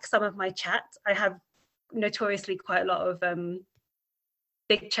back some of my chat. I have notoriously quite a lot of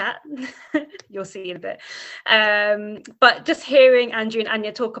big chat. You'll see in a bit. But just hearing Andrew and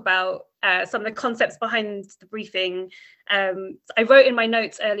Anya talk about some of the concepts behind the briefing. I wrote in my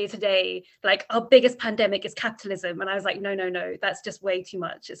notes earlier today, like, our biggest pandemic is capitalism. And I was like, no, that's just way too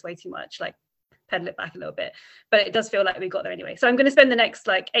much. It's way too much. Like, pedal it back a little bit. But it does feel like we got there anyway. So I'm going to spend the next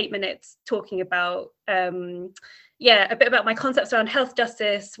like 8 minutes talking about, a bit about my concepts around health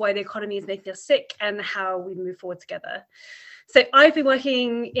justice, why the economy is making us sick, and how we move forward together. So I've been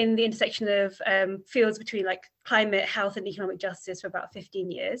working in the intersection of fields between like climate, health, and economic justice for about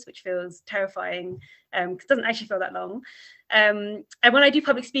 15 years, which feels terrifying because it doesn't actually feel that long. And when I do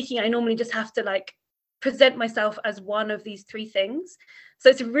public speaking, I normally just have to like present myself as one of these three things. So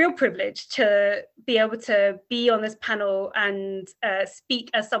it's a real privilege to be able to be on this panel and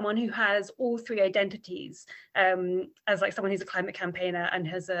speak as someone who has all three identities, as like someone who's a climate campaigner and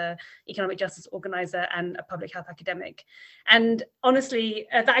has a economic justice organizer and a public health academic. And honestly,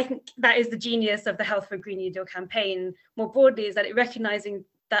 I think that is the genius of the Health for a Green New Deal campaign more broadly, is that it recognizing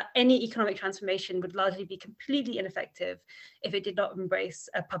that any economic transformation would largely be completely ineffective if it did not embrace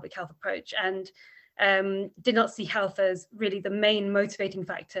a public health approach, and did not see health as really the main motivating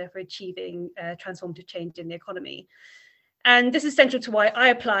factor for achieving transformative change in the economy. And this is central to why I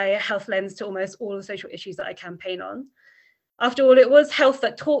apply a health lens to almost all the social issues that I campaign on. After all, it was health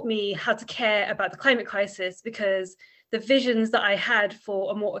that taught me how to care about the climate crisis, because the visions that I had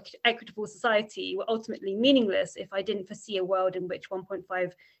for a more equitable society were ultimately meaningless if I didn't foresee a world in which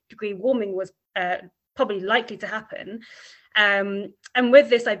 1.5 degree warming was probably likely to happen. And with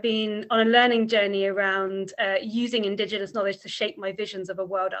this, I've been on a learning journey around using Indigenous knowledge to shape my visions of a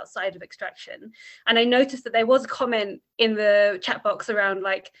world outside of extraction. And I noticed that there was a comment in the chat box around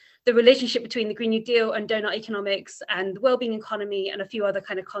like the relationship between the Green New Deal and donut economics and the wellbeing economy and a few other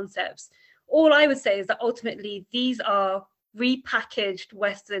kind of concepts. All I would say is that ultimately these are repackaged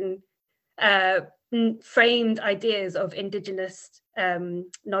Western framed ideas of Indigenous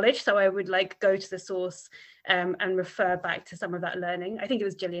knowledge. So I would like go to the source and refer back to some of that learning. I think it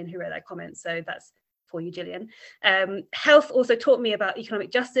was Gillian who wrote that comment, so that's for you, Gillian. Health also taught me about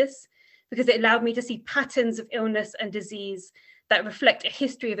economic justice, because it allowed me to see patterns of illness and disease that reflect a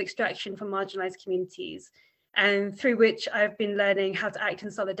history of extraction from marginalized communities, and through which I've been learning how to act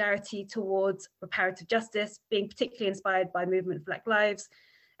in solidarity towards reparative justice, being particularly inspired by movement of Black Lives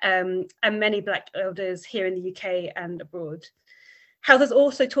and many Black elders here in the UK and abroad. Health has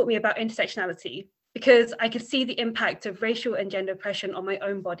also taught me about intersectionality, because I could see the impact of racial and gender oppression on my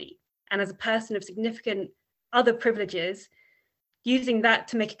own body. And as a person of significant other privileges, using that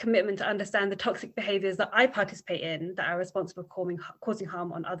to make a commitment to understand the toxic behaviors that I participate in that are responsible for causing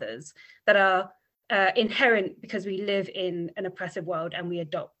harm on others, that are inherent because we live in an oppressive world and we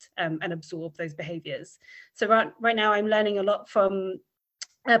adopt and absorb those behaviors. So right now I'm learning a lot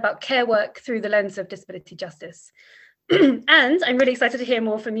about care work through the lens of disability justice. And I'm really excited to hear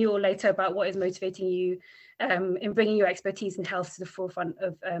more from you all later about what is motivating you in bringing your expertise in health to the forefront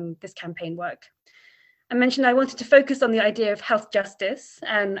of this campaign work. I mentioned I wanted to focus on the idea of health justice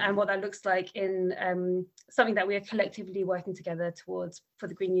and what that looks like in something that we are collectively working together towards for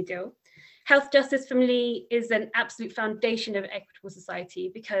the Green New Deal. Health justice for me is an absolute foundation of equitable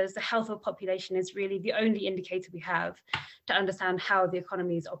society, because the health of a population is really the only indicator we have to understand how the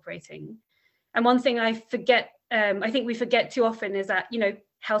economy is operating. And one thing I think we forget too often is that,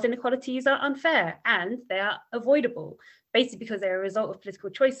 health inequalities are unfair and they are avoidable, basically because they're a result of political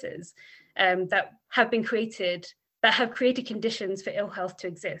choices that have created conditions for ill health to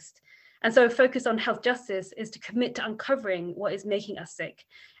exist. And so a focus on health justice is to commit to uncovering what is making us sick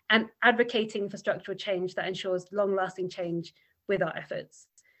and advocating for structural change that ensures long-lasting change with our efforts.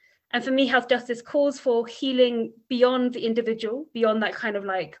 And for me, health justice calls for healing beyond the individual, beyond that kind of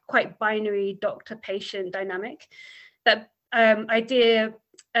like quite binary doctor-patient dynamic. That idea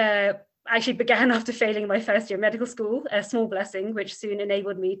actually began after failing my first year of medical school, a small blessing, which soon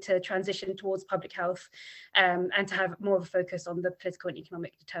enabled me to transition towards public health and to have more of a focus on the political and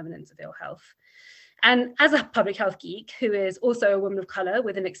economic determinants of ill health. And as a public health geek, who is also a woman of colour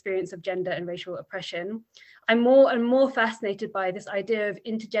with an experience of gender and racial oppression, I'm more and more fascinated by this idea of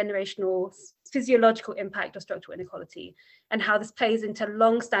intergenerational physiological impact of structural inequality and how this plays into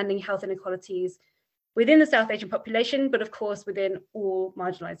long-standing health inequalities within the South Asian population, but of course within all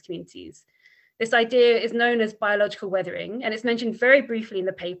marginalised communities. This idea is known as biological weathering, and it's mentioned very briefly in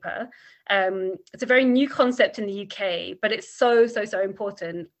the paper. It's a very new concept in the UK, but it's so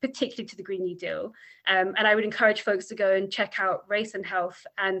important, particularly to the Green New Deal. And I would encourage folks to go and check out Race and Health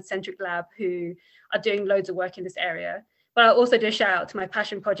and Centric Lab, who are doing loads of work in this area. But I'll also do a shout out to my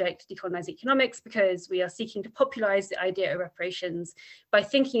passion project, Decolonize Economics, because we are seeking to popularize the idea of reparations by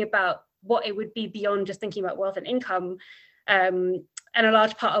thinking about what it would be beyond just thinking about wealth and income. And a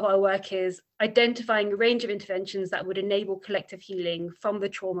large part of our work is identifying a range of interventions that would enable collective healing from the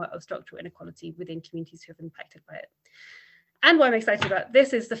trauma of structural inequality within communities who have been impacted by it. And what I'm excited about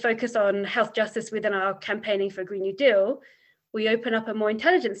this is the focus on health justice within our campaigning for a Green New Deal. We open up a more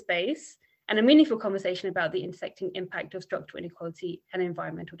intelligent space and a meaningful conversation about the intersecting impact of structural inequality and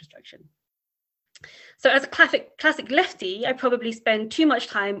environmental destruction. So as a classic lefty, I probably spend too much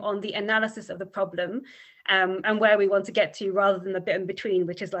time on the analysis of the problem and where we want to get to, rather than the bit in between,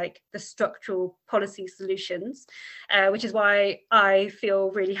 which is like the structural policy solutions, which is why I feel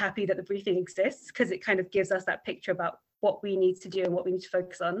really happy that the briefing exists, because it kind of gives us that picture about what we need to do and what we need to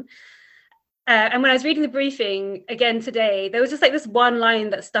focus on. And when I was reading the briefing again today, there was just like this one line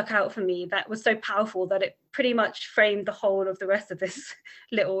that stuck out for me that was so powerful that it pretty much framed the whole of the rest of this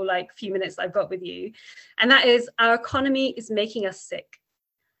little like few minutes I've got with you. And that is, our economy is making us sick.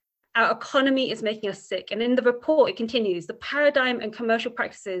 Our economy is making us sick. And in the report, it continues, the paradigm and commercial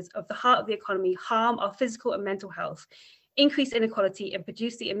practices of the heart of the economy harm our physical and mental health, increase inequality, and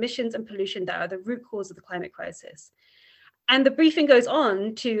produce the emissions and pollution that are the root cause of the climate crisis. And the briefing goes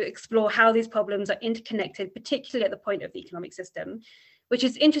on to explore how these problems are interconnected, particularly at the point of the economic system, which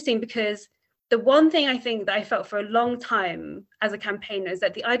is interesting because the one thing I think that I felt for a long time as a campaigner is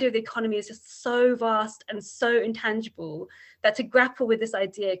that the idea of the economy is just so vast and so intangible that to grapple with this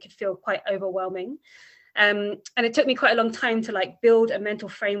idea could feel quite overwhelming. And it took me quite a long time to like build a mental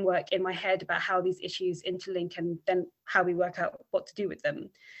framework in my head about how these issues interlink and then how we work out what to do with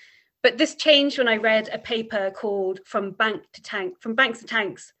them. But this changed when I read a paper called From Banks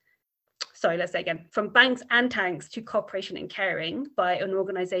and Tanks to Cooperation and Caring by an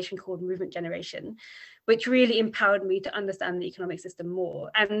organization called Movement Generation, which really empowered me to understand the economic system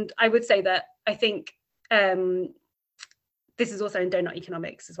more. And I would say that I think this is also in Donut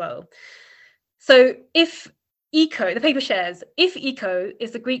Economics as well. So if eco, the paper shares, if eco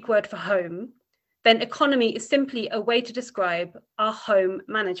is the Greek word for home, then economy is simply a way to describe our home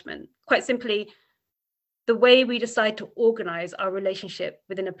management. Quite simply, the way we decide to organize our relationship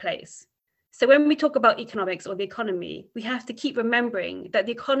within a place. So when we talk about economics or the economy, we have to keep remembering that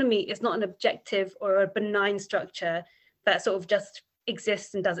the economy is not an objective or a benign structure that sort of just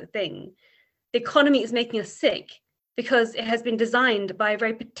exists and does its thing. The economy is making us sick because it has been designed by a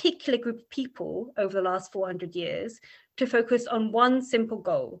very particular group of people over the last 400 years to focus on one simple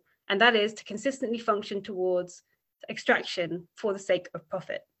goal, and that is to consistently function towards extraction for the sake of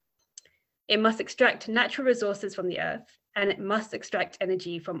profit. It must extract natural resources from the earth, and it must extract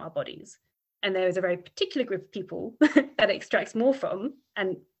energy from our bodies. And there is a very particular group of people that it extracts more from,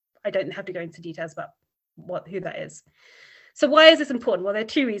 and I don't have to go into details about who that is. So why is this important? Well, there are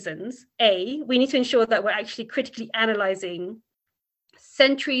two reasons. A, we need to ensure that we're actually critically analysing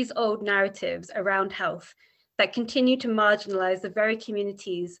centuries-old narratives around health that continue to marginalise the very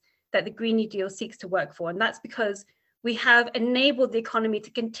communities that the Green New Deal seeks to work for. And that's because we have enabled the economy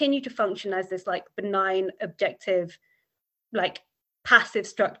to continue to function as this like benign, objective, like passive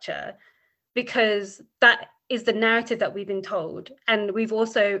structure, because that is the narrative that we've been told. And we've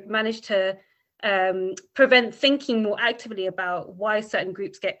also managed to prevent thinking more actively about why certain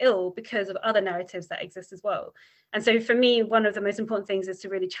groups get ill because of other narratives that exist as well. And so for me, one of the most important things is to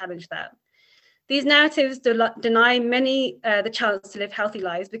really challenge that. These narratives deny many the chance to live healthy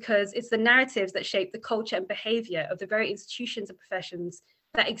lives because it's the narratives that shape the culture and behavior of the very institutions and professions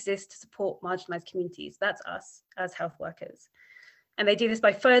that exist to support marginalized communities. That's us as health workers. And they do this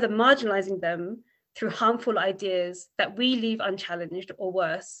by further marginalizing them through harmful ideas that we leave unchallenged, or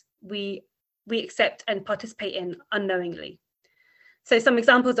worse, we accept and participate in unknowingly. So some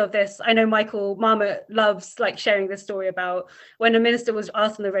examples of this, I know Michael Marmot loves like sharing this story about when a minister was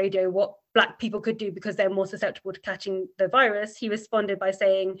asked on the radio what Black people could do because they're more susceptible to catching the virus. He responded by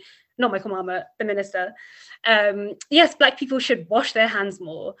saying, not Michael Marmot, the minister, yes, Black people should wash their hands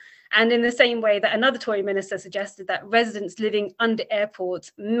more. And in the same way that another Tory minister suggested that residents living under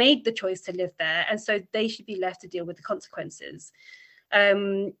airports made the choice to live there, and so they should be left to deal with the consequences.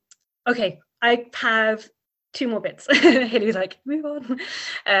 Okay, I have two more bits. Hilly's like, move on.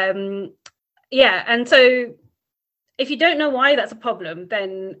 Yeah, and so if you don't know why that's a problem,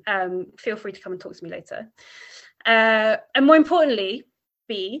 then feel free to come and talk to me later. And more importantly,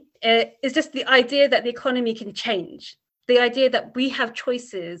 be is just the idea that the economy can change, the idea that we have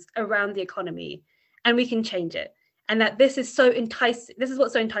choices around the economy and we can change it. And that this is so enticing. This is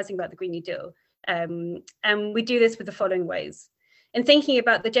what's so enticing about the Green New Deal. And we do this with the following ways. In thinking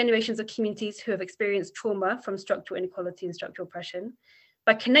about the generations of communities who have experienced trauma from structural inequality and structural oppression,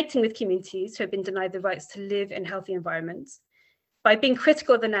 by connecting with communities who have been denied the rights to live in healthy environments, by being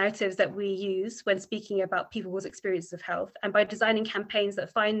critical of the narratives that we use when speaking about people's experiences of health, and by designing campaigns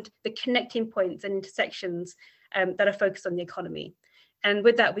that find the connecting points and intersections that are focused on the economy. And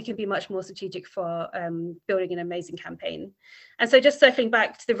with that, we can be much more strategic for building an amazing campaign. And so just circling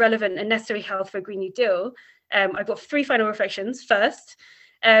back to the relevant and necessary health for a Green New Deal, I've got 3 final reflections. First,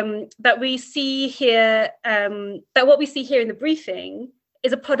 that we see here, that what we see here in the briefing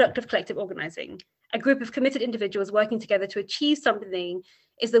is a product of collective organizing. A group of committed individuals working together to achieve something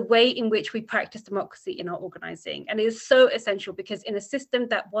is the way in which we practice democracy in our organizing. And it is so essential because in a system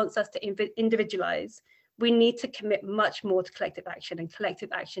that wants us to individualize, we need to commit much more to collective action, and collective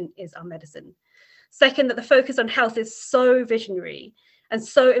action is our medicine. Second, that the focus on health is so visionary and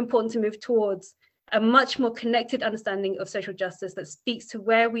so important to move towards a much more connected understanding of social justice that speaks to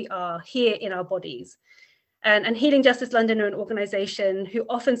where we are here in our bodies. And Healing Justice London are an organisation who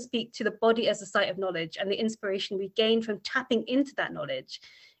often speak to the body as a site of knowledge, and the inspiration we gain from tapping into that knowledge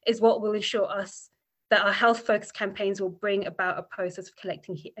is what will ensure us that our health-focused campaigns will bring about a process of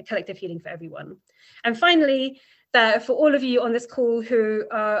collective healing for everyone. And finally, that for all of you on this call who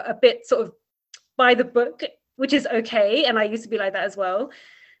are a bit sort of by the book, which is okay, and I used to be like that as well,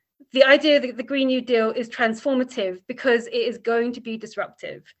 the idea that the Green New Deal is transformative because it is going to be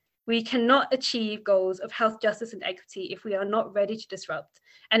disruptive. We cannot achieve goals of health justice and equity if we are not ready to disrupt,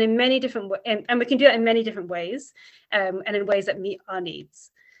 and in many different and we can do that in many different ways, and in ways that meet our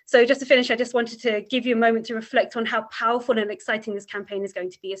needs. So just to finish, I just wanted to give you a moment to reflect on how powerful and exciting this campaign is going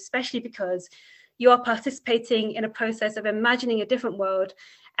to be, especially because you are participating in a process of imagining a different world,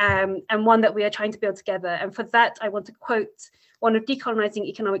 and one that we are trying to build together. And for that, I want to quote one of Decolonizing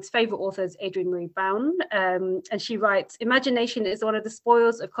Economics' favorite authors, Adrienne Maree Brown, and she writes, "Imagination is one of the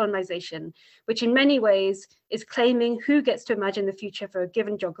spoils of colonization, which in many ways is claiming who gets to imagine the future for a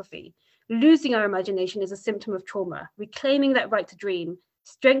given geography. Losing our imagination is a symptom of trauma. Reclaiming that right to dream,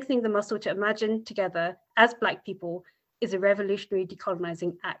 strengthening the muscle to imagine together as Black people is a revolutionary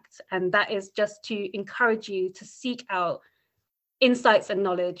decolonizing act." And that is just to encourage you to seek out insights and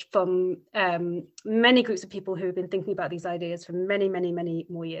knowledge from many groups of people who have been thinking about these ideas for many, many, many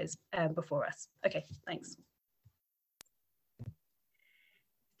more years before us. Okay, thanks.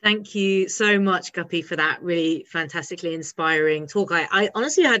 Thank you so much, Guppy, for that really fantastically inspiring talk. I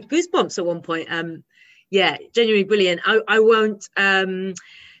honestly had goosebumps at one point. Yeah, genuinely brilliant. I won't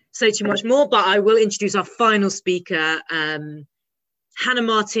say too much more, but I will introduce our final speaker. Hannah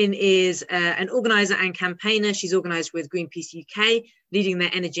Martin is an organiser and campaigner. She's organised with Greenpeace UK, leading their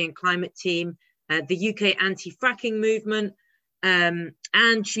energy and climate team, the UK anti-fracking movement,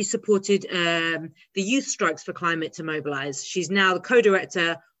 and she supported the youth strikes for climate to mobilise. She's now the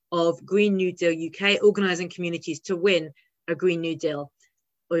co-director of Green New Deal UK, organising communities to win a Green New Deal.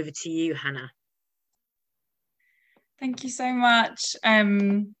 Over to you, Hannah. Thank you so much.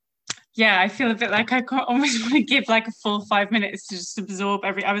 Yeah, I feel a bit like I almost want to give like a full 5 minutes to just absorb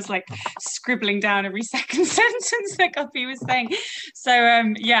I was like scribbling down every second sentence that Guppy was saying. So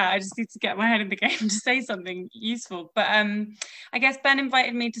yeah, I just need to get my head in the game to say something useful. But I guess Ben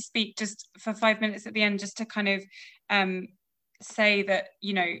invited me to speak just for 5 minutes at the end, just to kind of say that,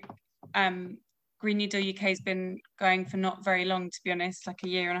 you know, Green New Deal UK has been going for not very long, to be honest, like a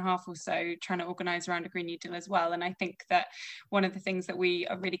year and a half or so, trying to organise around a Green New Deal as well. And I think that one of the things that we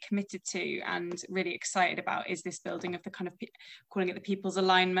are really committed to and really excited about is this building of the kind of, calling it the people's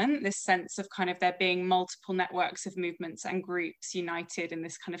alignment, this sense of kind of there being multiple networks of movements and groups united in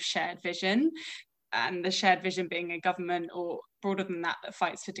this kind of shared vision. And the shared vision being a government, or broader than that, that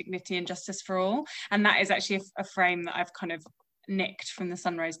fights for dignity and justice for all. And that is actually a frame that I've kind of nicked from the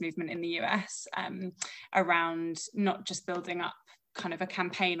Sunrise Movement in the US, around not just building up kind of a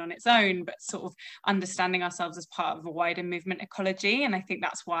campaign on its own, but sort of understanding ourselves as part of a wider movement ecology. And I think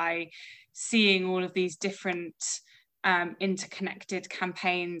that's why seeing all of these different interconnected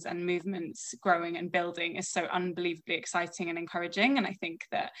campaigns and movements growing and building is so unbelievably exciting and encouraging. And I think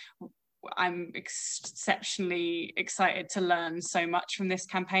that I'm exceptionally excited to learn so much from this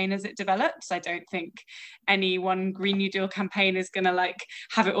campaign as it develops. I don't think any one Green New Deal campaign is going to like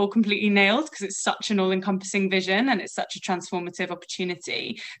have it all completely nailed, because it's such an all-encompassing vision and it's such a transformative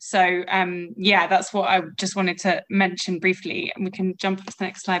opportunity. So yeah, that's what I just wanted to mention briefly, and we can jump up to the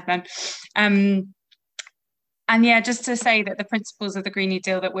next slide, Ben. And yeah, just to say that the principles of the Green New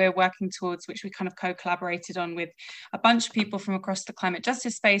Deal that we're working towards, which we kind of co-collaborated on with a bunch of people from across the climate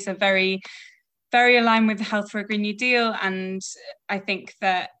justice space, are very, very aligned with the Health for a Green New Deal. And I think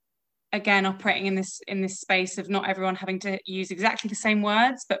that, again, operating in this space of not everyone having to use exactly the same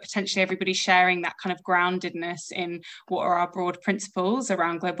words, but potentially everybody sharing that kind of groundedness in what are our broad principles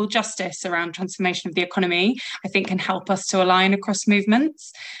around global justice, around transformation of the economy, I think can help us to align across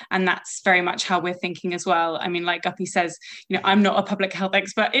movements. And that's very much how we're thinking as well. I mean, like Guppy says, you know, I'm not a public health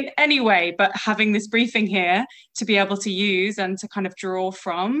expert in any way, but having this briefing here to be able to use and to kind of draw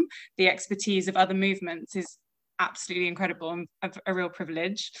from the expertise of other movements is absolutely incredible and a real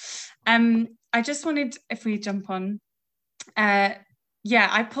privilege. I just wanted, if we jump on,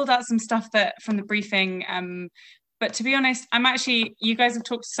 I pulled out some stuff that from the briefing, but to be honest, you guys have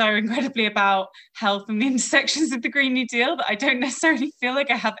talked so incredibly about health and the intersections of the Green New Deal that I don't necessarily feel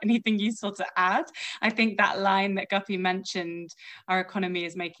like I have anything useful to add. I think that line that Guppy mentioned, our economy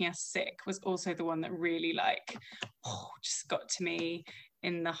is making us sick, was also the one that really just got to me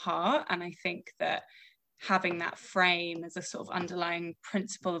in the heart. And I think that having that frame as a sort of underlying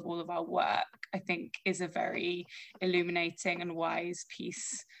principle of all of our work, I think is a very illuminating and wise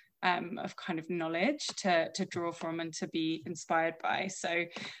piece of kind of knowledge to draw from and to be inspired by. So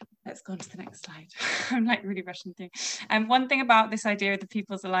let's go on to the next slide. I'm like really rushing through. One thing about this idea of the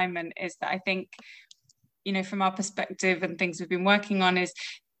people's alignment is that I think, you know, from our perspective and things we've been working on is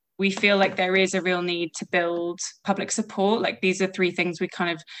we feel like there is a real need to build public support. Like these are three things we kind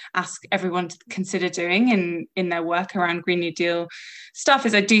of ask everyone to consider doing in their work around Green New Deal stuff,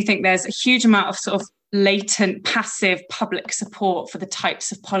 is I do think there's a huge amount of sort of latent passive public support for the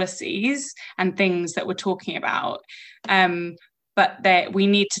types of policies and things that we're talking about. But we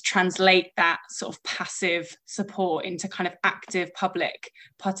need to translate that sort of passive support into kind of active public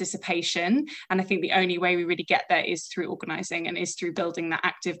participation. And I think the only way we really get there is through organising and is through building that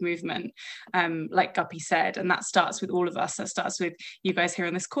active movement, like Guppy said. And that starts with all of us. That starts with you guys here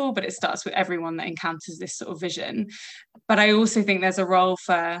on this call, but it starts with everyone that encounters this sort of vision. But I also think there's a role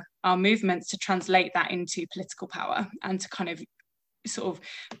for our movements to translate that into political power and to kind of sort of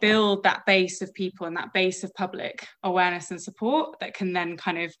build that base of people and that base of public awareness and support that can then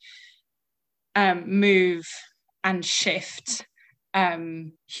kind of move and shift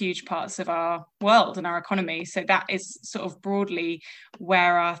huge parts of our world and our economy. So that is sort of broadly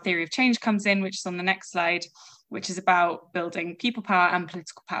where our theory of change comes in, which is on the next slide, which is about building people power and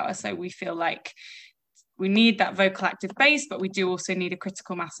political power. So we feel like we need that vocal active base, but we do also need a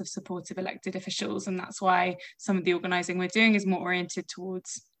critical mass of supportive elected officials. And that's why some of the organising we're doing is more oriented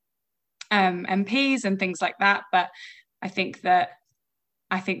towards MPs and things like that. But I think that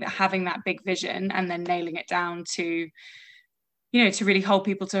having that big vision and then nailing it down to, you know, to really hold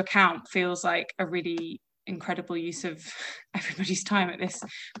people to account feels like a really incredible use of everybody's time at this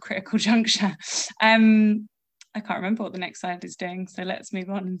critical juncture. I can't remember what the next slide is doing, so let's move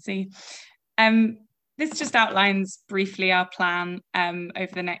on and see. This just outlines briefly our plan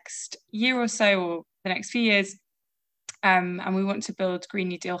over the next year or so, or the next few years. And we want to build Green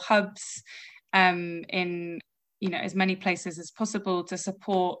New Deal hubs in, you know, as many places as possible to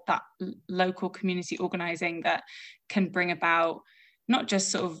support that local community organising that can bring about not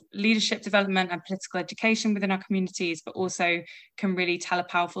just sort of leadership development and political education within our communities, but also can really tell a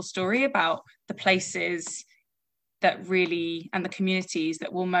powerful story about the places that really, and the communities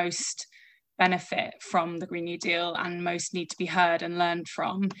that will most benefit from the Green New Deal and most need to be heard and learned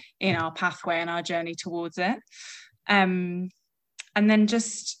from in our pathway and our journey towards it. And then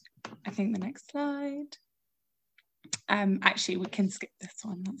just, I think the next slide. Actually, we can skip this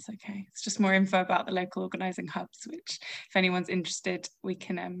one, that's okay. It's just more info about the local organising hubs, which if anyone's interested, we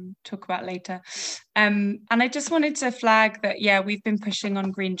can talk about later. And I just wanted to flag that, yeah, we've been pushing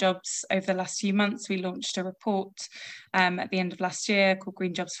on green jobs over the last few months. We launched a report at the end of last year called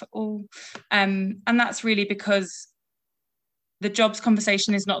Green Jobs for All. And that's really because the jobs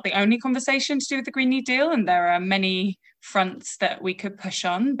conversation is not the only conversation to do with the Green New Deal, and there are many fronts that we could push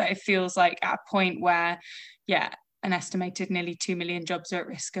on, but it feels like at a point where, yeah, an estimated nearly 2 million jobs are at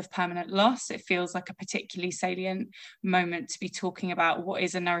risk of permanent loss, it feels like a particularly salient moment to be talking about what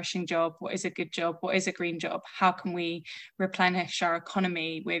is a nourishing job, what is a good job, what is a green job, how can we replenish our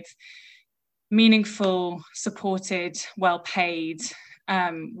economy with meaningful, supported, well-paid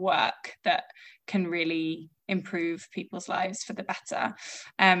work that can really improve people's lives for the better.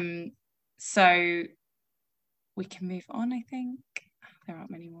 So we can move on, I think. There aren't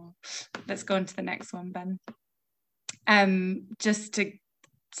many more. Let's go on to the next one, Ben. Just to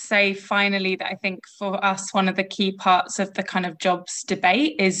say finally that I think for us, one of the key parts of the kind of jobs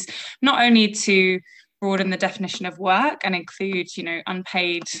debate is not only to broaden the definition of work and include,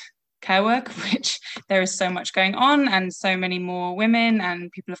 unpaid care work, which there is so much going on, and so many more women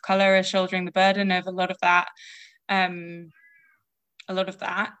and people of colour are shouldering the burden of a lot of that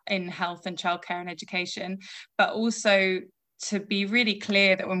in health and childcare and education. But also to be really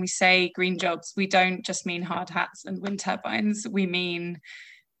clear that when we say green jobs, we don't just mean hard hats and wind turbines. We mean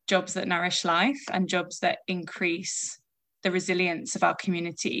jobs that nourish life and jobs that increase the resilience of our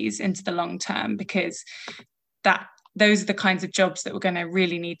communities into the long term, because those are the kinds of jobs that we're going to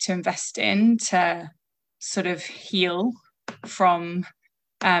really need to invest in to sort of heal from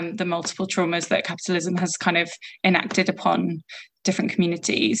the multiple traumas that capitalism has kind of enacted upon different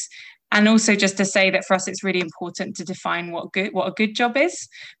communities. And also just to say that for us, it's really important to define what a good job is,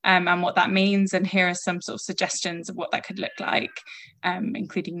 and what that means. And here are some sort of suggestions of what that could look like,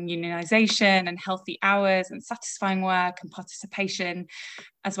 including unionisation and healthy hours and satisfying work and participation,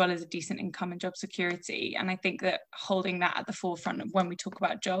 as well as a decent income and job security. And I think that holding that at the forefront of when we talk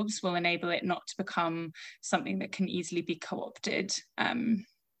about jobs will enable it not to become something that can easily be co-opted.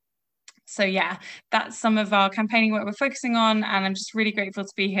 So yeah, that's some of our campaigning work we're focusing on, and I'm just really grateful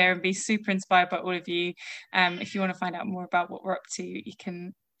to be here and be super inspired by all of you. If you want to find out more about what we're up to, you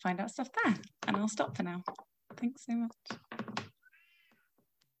can find out stuff there, and I'll stop for now. Thanks so much.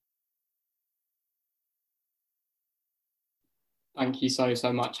 Thank you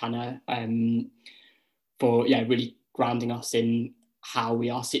so much, Hannah, for really grounding us in how we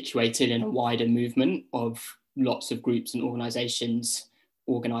are situated in a wider movement of lots of groups and organisations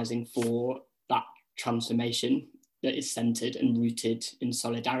organising for that transformation that is centred and rooted in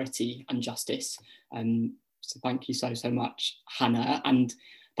solidarity and justice. So thank you so much, Hannah, and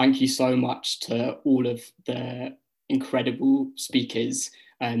thank you so much to all of the incredible speakers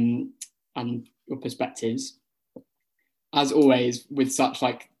and your perspectives. As always, with such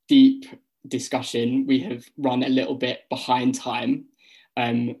deep discussion, we have run a little bit behind time.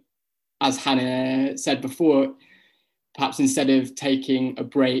 As Hannah said before, perhaps instead of taking a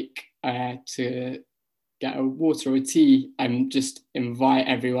break to get a water or a tea, just invite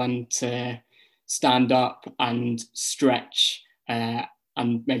everyone to stand up and stretch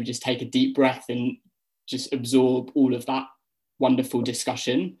and maybe just take a deep breath and just absorb all of that wonderful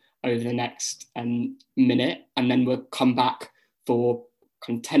discussion over the next minute. And then we'll come back for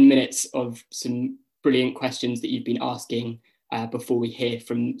 10 minutes of some brilliant questions that you've been asking before we hear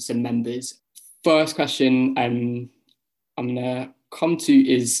from some members. First question I'm going to come to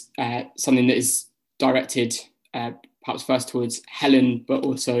is something that is directed perhaps first towards Helen, but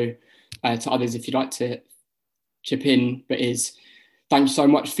also to others if you'd like to chip in, but is thank you so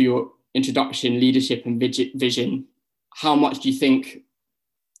much for your introduction, leadership and vision. How much do you think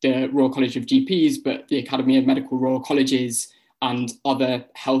the Royal College of GPs, but the Academy of Medical Royal Colleges and other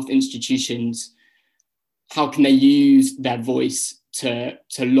health institutions, how can they use their voice to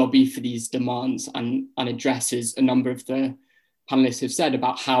lobby for these demands and address, as a number of the panelists have said,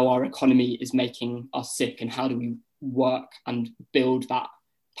 about how our economy is making us sick, and how do we work and build that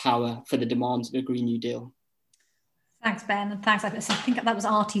power for the demands of a Green New Deal? Thanks, Ben, and thanks. I think that was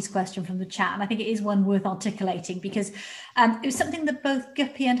Artie's question from the chat, and I think it is one worth articulating, because it was something that both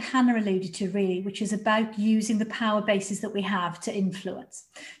Guppy and Hannah alluded to, really, which is about using the power bases that we have to influence.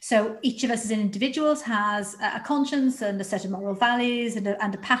 So each of us as individuals has a conscience and a set of moral values and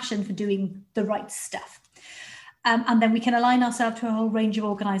a passion for doing the right stuff. And then we can align ourselves to a whole range of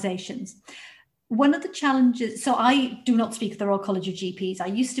organisations. One of the challenges, so I do not speak of the Royal College of GPs. I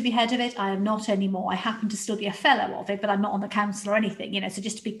used to be head of it. I am not anymore. I happen to still be a fellow of it, but I'm not on the council or anything, so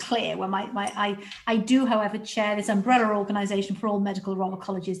just to be clear, when I do, however, chair this umbrella organisation for all medical Royal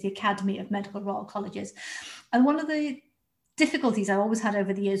Colleges, the Academy of Medical Royal Colleges. And one of the difficulties I always had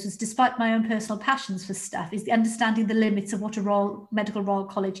over the years was, despite my own personal passions for stuff, is the understanding the limits of what a medical Royal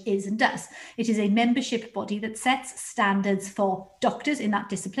College is and does. It is a membership body that sets standards for doctors in that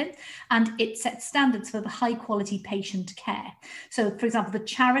discipline, and it sets standards for the high quality patient care. So, for example, the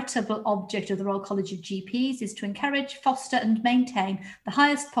charitable object of the Royal College of GPs is to encourage, foster and maintain the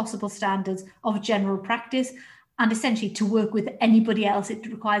highest possible standards of general practice, and essentially to work with anybody else it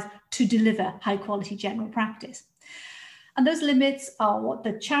requires to deliver high quality general practice. And those limits are what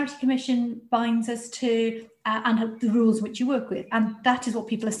the Charity Commission binds us to, and the rules which you work with. And that is what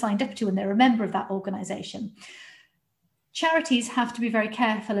people are signed up to when they're a member of that organisation. Charities have to be very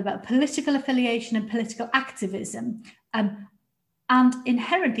careful about political affiliation and political activism. And And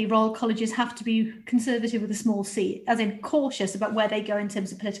inherently, Royal Colleges have to be conservative with a small c, as in cautious about where they go in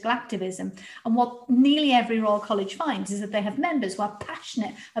terms of political activism. And what nearly every Royal College finds is that they have members who are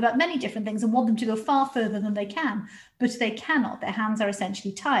passionate about many different things and want them to go far further than they can, but they cannot. Their hands are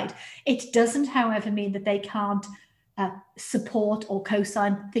essentially tied. It doesn't, however, mean that they can't support or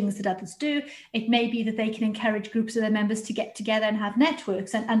co-sign things that others do. It may be that they can encourage groups of their members to get together and have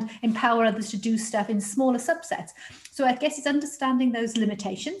networks and empower others to do stuff in smaller subsets. So I guess it's understanding those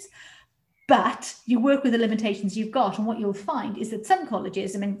limitations, but you work with the limitations you've got. And what you'll find is that some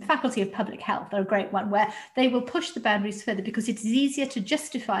colleges, I mean, the Faculty of Public Health are a great one, where they will push the boundaries further because it is easier to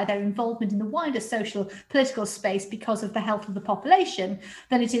justify their involvement in the wider social political space because of the health of the population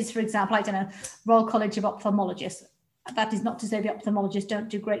than it is, for example, I don't know, Royal College of Ophthalmologists. That is not to say the ophthalmologists don't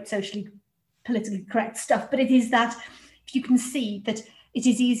do great socially, politically correct stuff, but it is that if you can see that it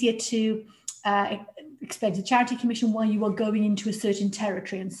is easier to explain to the Charity Commission why you are going into a certain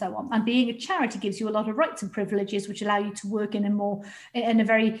territory and so on. And being a charity gives you a lot of rights and privileges which allow you to work in a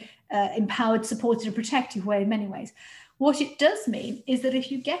very empowered, supported and protective way in many ways. What it does mean is that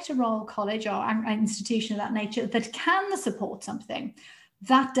if you get a Royal College or an institution of that nature that can support something,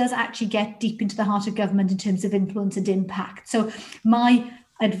 that does actually get deep into the heart of government in terms of influence and impact. So my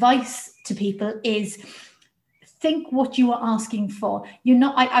advice to people is think what you are asking for.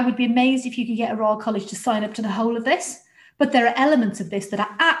 I would be amazed if you could get a Royal College to sign up to the whole of this, but there are elements of this that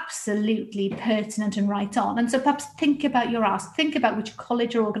are absolutely pertinent and right on. And so perhaps think about your ask, think about which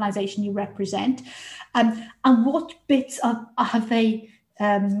college or organisation you represent, and what bits have they,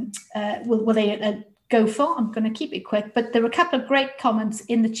 will they go for. I'm going to keep it quick, but there were a couple of great comments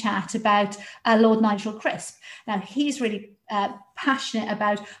in the chat about Lord Nigel Crisp. Now, he's really passionate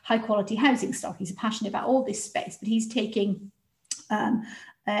about high quality housing stock. He's passionate about all this space, but he's taking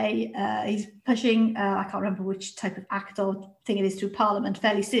he's pushing, I can't remember which type of act or thing it is through Parliament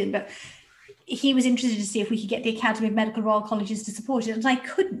fairly soon, but he was interested to see if we could get the Academy of Medical Royal Colleges to support it. And I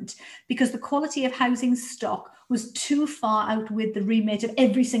couldn't, because the quality of housing stock was too far out with the remit of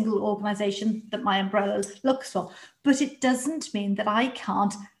every single organisation that my umbrella looks for. But it doesn't mean that I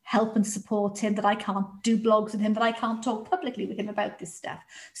can't help and support him, that I can't do blogs with him, that I can't talk publicly with him about this stuff.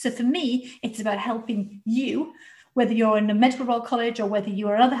 So for me, it's about helping you, whether you're in a medical Royal College or whether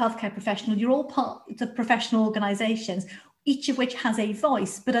you're another healthcare professional, you're all part of professional organisations, each of which has a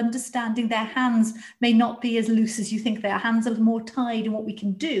voice, but understanding their hands may not be as loose as you think their hands are more tied in what we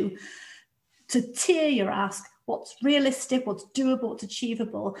can do to tier your ask, what's realistic, what's doable, what's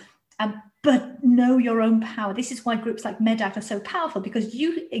achievable, but know your own power. This is why groups like MedAct are so powerful, because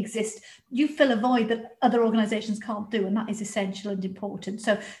you exist, you fill a void that other organisations can't do, and that is essential and important.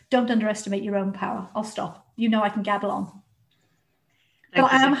 So don't underestimate your own power. I'll stop. You know I can gabble on.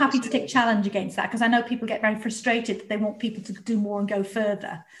 But I am happy to take challenge against that, because I know people get very frustrated that they want people to do more and go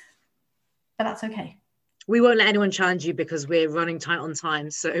further. But that's okay. We won't let anyone challenge you because we're running tight on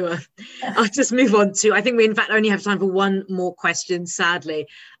time. So I'll just move on to, I think we in fact only have time for one more question, sadly.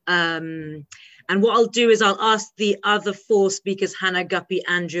 And what I'll do is I'll ask the other four speakers, Hannah, Guppy,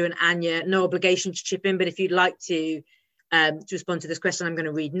 Andrew and Anya, no obligation to chip in, but if you'd like to respond to this question I'm going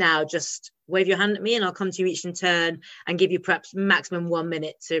to read now, just wave your hand at me and I'll come to you each in turn and give you perhaps maximum 1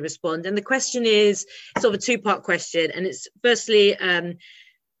 minute to respond. And the question is sort of a two-part question. And it's firstly,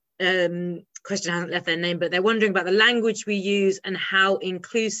 question hasn't left their name, but they're wondering about the language we use and how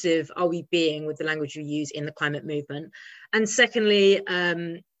inclusive are we being with the language we use in the climate movement. And secondly,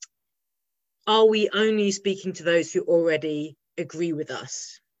 are we only speaking to those who already agree with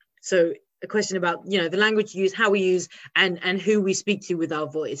us? So a question about, you know, the language you use, how we use, and who we speak to with our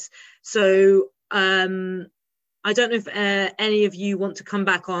voice. So I don't know if any of you want to come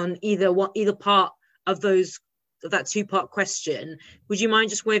back on either part of that two-part question. Would you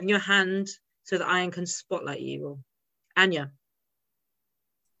mind just waving your hand so that Ian can spotlight you? Or Anya?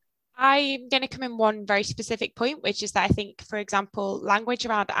 I'm going to come in one very specific point, which is that I think, for example, language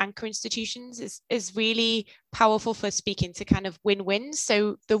around anchor institutions is really powerful for speaking to kind of win-wins.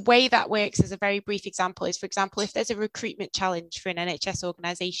 So the way that works, as a very brief example, is, for example, if there's a recruitment challenge for an NHS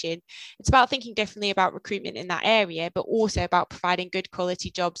organisation, it's about thinking differently about recruitment in that area, but also about providing good quality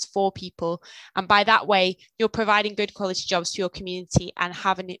jobs for people. And by that way, you're providing good quality jobs to your community and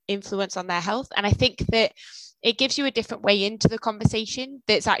have an influence on their health. And I think that it gives you a different way into the conversation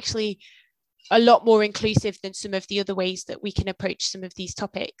that's actually a lot more inclusive than some of the other ways that we can approach some of these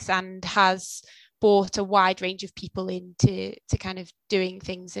topics, and has brought a wide range of people into kind of doing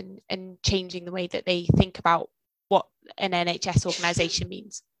things and changing the way that they think about what an NHS organisation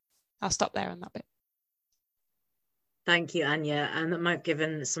means. I'll stop there on that bit. Thank you, Anya. And that might give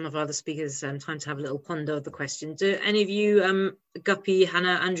some of our other speakers time to have a little ponder of the question. Do any of you, Guppy,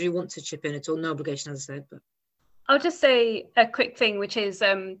 Hannah, Andrew, want to chip in at all? No obligation, as I said. But I'll just say a quick thing, which is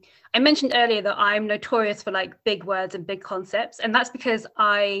I mentioned earlier that I'm notorious for like big words and big concepts. And that's because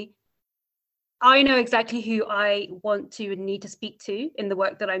I know exactly who I want to and need to speak to in the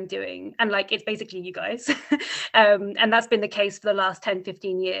work that I'm doing. And like, it's basically you guys. And that's been the case for the last 10,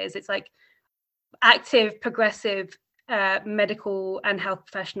 15 years. It's like active, progressive medical and health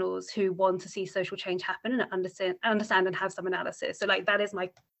professionals who want to see social change happen and understand and have some analysis. So like, that is my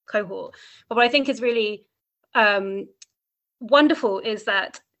cohort. But what I think is really wonderful is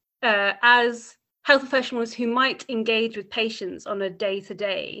that as health professionals who might engage with patients on a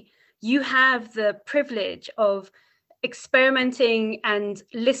day-to-day, you have the privilege of experimenting and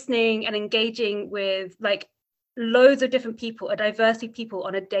listening and engaging with like loads of different people, a diversity of people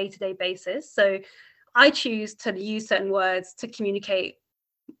on a day-to-day basis. So I choose to use certain words to communicate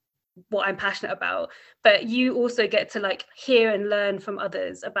what I'm passionate about, but you also get to like hear and learn from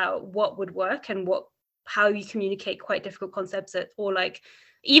others about what would work and how you communicate quite difficult concepts, or like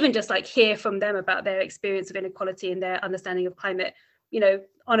even just like hear from them about their experience of inequality and their understanding of climate, you know,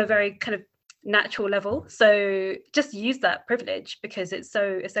 on a very kind of natural level. So just use that privilege, because it's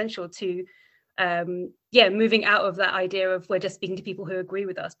so essential to moving out of that idea of we're just speaking to people who agree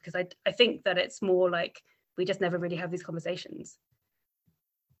with us, because I think that it's more like we just never really have these conversations.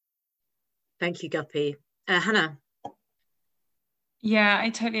 Thank you, Guppy. Hannah. Yeah, I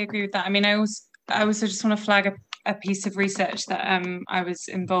totally agree with that. I mean, I also just want to flag a piece of research that I was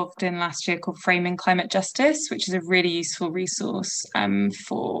involved in last year called Framing Climate Justice, which is a really useful resource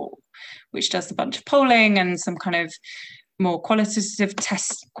which does a bunch of polling and some kind of more qualitative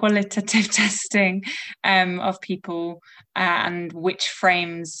testing of people and which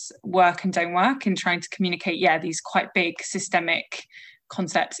frames work and don't work in trying to communicate, these quite big systemic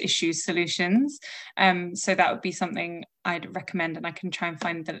concepts, issues, solutions. So that would be something I'd recommend, and I can try and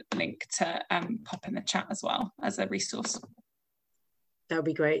find the link to pop in the chat as well as a resource. That would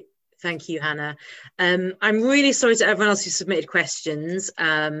be great. Thank you, Hannah. I'm really sorry to everyone else who submitted questions.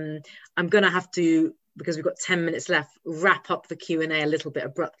 I'm going to have to, because we've got 10 minutes left, wrap up the Q&A a little bit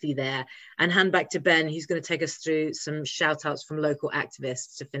abruptly there and hand back to Ben, who's going to take us through some shout outs from local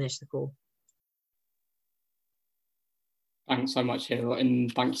activists to finish the call. Thanks so much, Hill,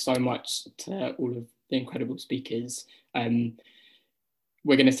 and thank you so much to all of the incredible speakers.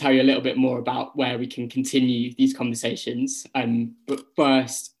 We're going to tell you a little bit more about where we can continue these conversations. But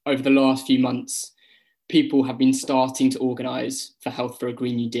first, over the last few months, people have been starting to organise for Health for a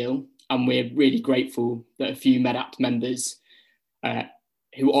Green New Deal, and we're really grateful that a few MedAct members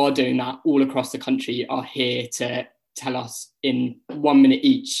who are doing that all across the country are here to tell us in 1 minute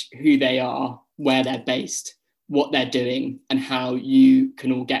each who they are, where they're based, what they're doing, and how you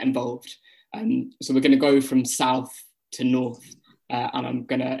can all get involved. So we're going to go from south to north, and I'm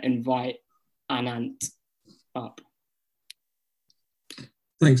going to invite Anant up.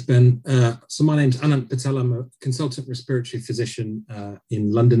 Thanks, Ben. So my name's Anant Patel. I'm a consultant respiratory physician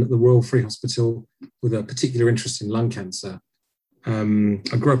in London at the Royal Free Hospital with a particular interest in lung cancer.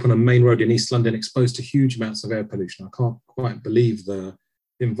 I grew up on a main road in East London, exposed to huge amounts of air pollution. I can't quite believe the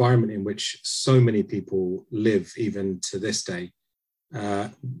environment in which so many people live even to this day.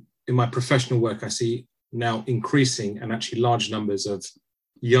 In my professional work, I see now increasing and actually large numbers of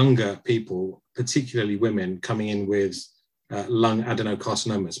younger people, particularly women, coming in with lung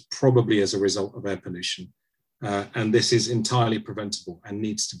adenocarcinomas, probably as a result of air pollution. And this is entirely preventable and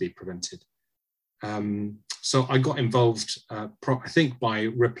needs to be prevented. So I got involved, I think, by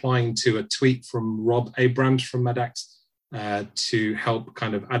replying to a tweet from Rob Abrams from MedAct to help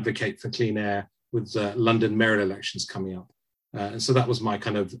kind of advocate for clean air with the London mayoral elections coming up. And so that was my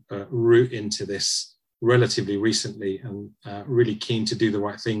kind of route into this relatively recently, and really keen to do the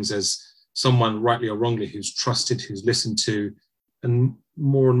right things as someone, rightly or wrongly, who's trusted, who's listened to, and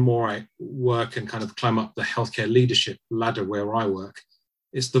more I work and kind of climb up the healthcare leadership ladder where I work.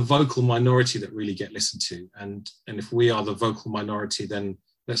 It's the vocal minority that really get listened to. And if we are the vocal minority, then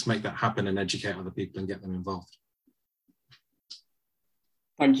let's make that happen and educate other people and get them involved.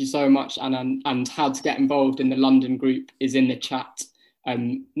 Thank you so much, Anna. And how to get involved in the London group is in the chat.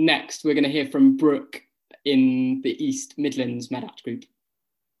 Next, we're going to hear from Brooke in the East Midlands MedAct group.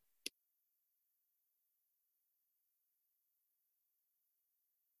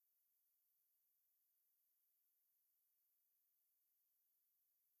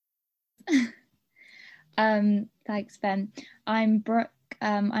 Thanks, Ben. I'm Brooke.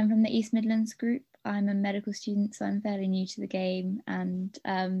 I'm from the East Midlands group. I'm a medical student, so I'm fairly new to the game, and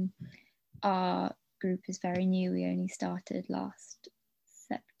our group is very new. We only started last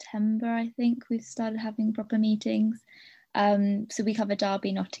September, I think. We've started having proper meetings. So we cover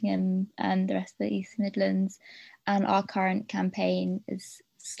Derby, Nottingham and the rest of the East Midlands, and our current campaign is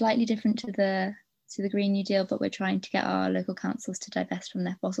slightly different to the Green New Deal, but we're trying to get our local councils to divest from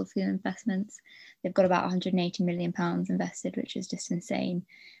their fossil fuel investments. They've got about £180 million invested, which is just insane,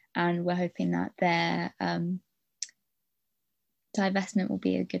 and we're hoping that their divestment will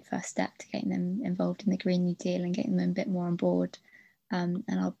be a good first step to getting them involved in the Green New Deal and getting them a bit more on board. And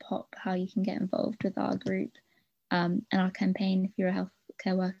I'll pop how you can get involved with our group and our campaign. If you're a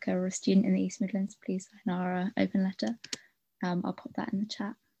healthcare worker or a student in the East Midlands, please sign our open letter. I'll pop that in the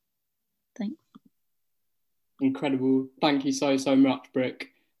chat. Thanks. Incredible. Thank you so much, Brooke.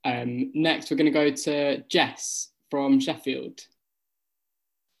 Next, we're going to go to Jess from Sheffield.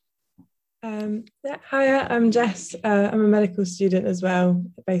 Hiya, I'm Jess. I'm a medical student as well,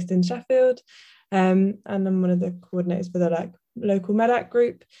 based in Sheffield, and I'm one of the coordinators for the local MEDAC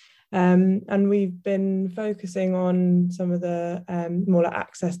group. And we've been focusing on some of the more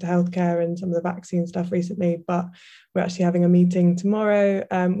access to healthcare and some of the vaccine stuff recently, but we're actually having a meeting tomorrow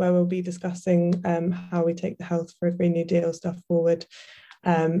where we'll be discussing how we take the Health for a Green New Deal stuff forward,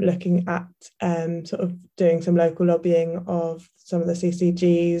 looking at sort of doing some local lobbying of some of the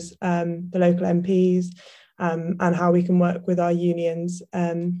CCGs, the local MPs, and how we can work with our unions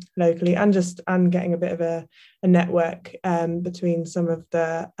locally, and getting a bit of a network between some of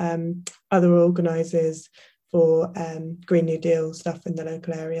the other organisers for Green New Deal stuff in the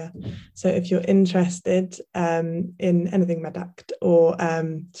local area. So if you're interested in anything MEDACT or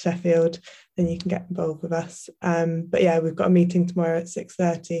Sheffield, then you can get involved with us. But yeah, we've got a meeting tomorrow at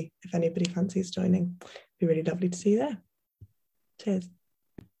 6:30 if anybody fancies joining. It'd be really lovely to see you there. Cheers.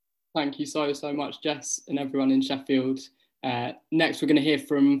 Thank you so much, Jess, and everyone in Sheffield. Next, we're going to hear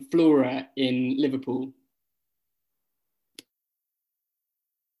from Flora in Liverpool.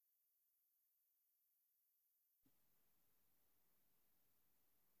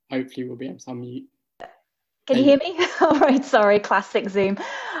 Hopefully we'll be able to unmute. Can you hear me? All right, sorry, classic Zoom.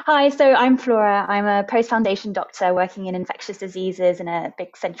 Hi, so I'm Flora. I'm a post-foundation doctor working in infectious diseases in a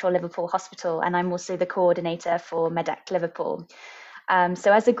big central Liverpool hospital, and I'm also the coordinator for MEDACT Liverpool.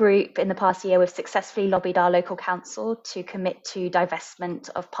 So as a group, in the past year, we've successfully lobbied our local council to commit to divestment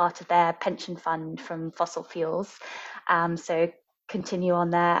of part of their pension fund from fossil fuels. So continue on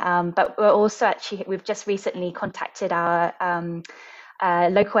there. But we're also we've just recently contacted our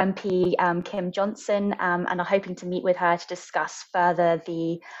local MP, Kim Johnson, and are hoping to meet with her to discuss further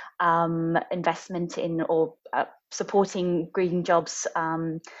the investment in or supporting green jobs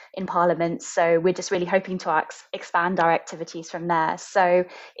in Parliament. So we're just really hoping to expand our activities from there. So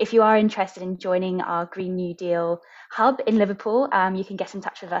if you are interested in joining our Green New Deal hub in Liverpool, you can get in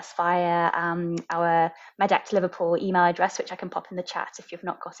touch with us via our MEDACT Liverpool email address, which I can pop in the chat if you've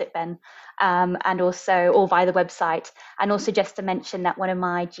not got it, Ben, and also, or via the website. And also just to mention that one of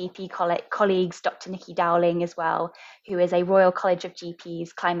my GP colleagues, Dr. Nikki Dowling as well, who is a Royal College of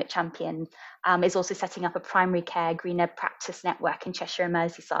GPs climate champion, is also setting up a primary care greener practice network in Cheshire and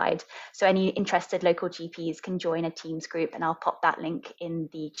Merseyside. So any interested local GPs can join a Teams group, and I'll pop that link in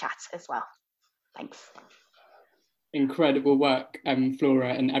the chat as well. Thanks. Incredible work,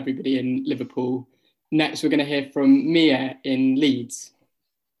 Flora and everybody in Liverpool. Next, we're going to hear from Mia in Leeds.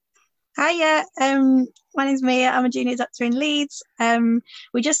 Hiya, my name's Mia. I'm a junior doctor in Leeds.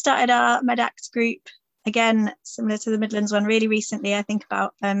 We just started our MEDACT group, again, similar to the Midlands one, really recently, I think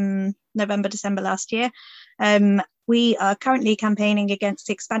about November, December last year. We are currently campaigning against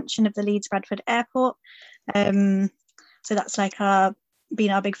the expansion of the Leeds Bradford Airport. So that's been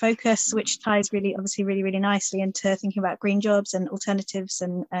our big focus, which ties obviously really nicely into thinking about green jobs and alternatives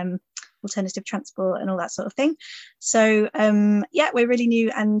and alternative transport and all that sort of thing. So yeah, we're really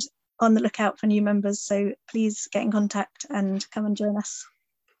new and on the lookout for new members. So please get in contact and come and join us.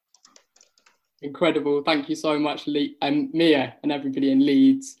 Incredible. Thank you so much, Mia and everybody in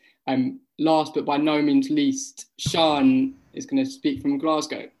Leeds. Last but by no means least, Sian is going to speak from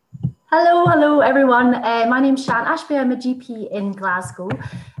Glasgow. Hello everyone. My name's Sian Ashby. I'm a GP in Glasgow,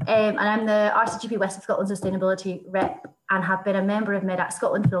 and I'm the RCGP West of Scotland Sustainability Rep and have been a member of MEDACT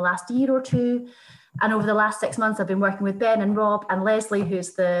Scotland for the last year or two. And over the last 6 months, I've been working with Ben and Rob and Leslie,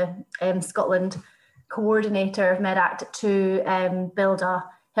 who's the Scotland coordinator of MEDACT, to build a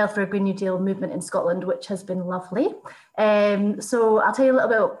Health for a Green New Deal movement in Scotland, which has been lovely. So I'll tell you a little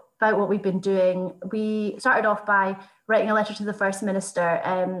bit about what we've been doing. We started off by writing a letter to the First Minister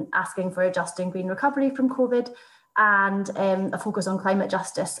asking for a just and green recovery from COVID and a focus on climate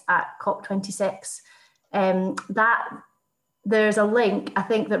justice at COP26. That there's a link, I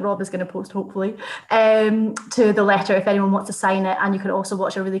think, that Rob is going to post, hopefully, to the letter if anyone wants to sign it. And you can also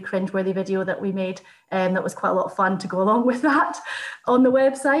watch a really cringeworthy video that we made that was quite a lot of fun to go along with that on the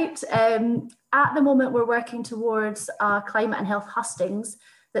website. At the moment, we're working towards climate and health hustings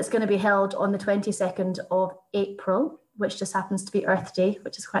that's going to be held on the 22nd of April, which just happens to be Earth Day,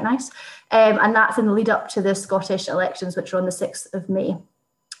 which is quite nice. And that's in the lead up to the Scottish elections, which are on the 6th of May.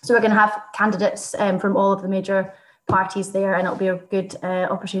 So we're going to have candidates from all of the major parties there, and it'll be a good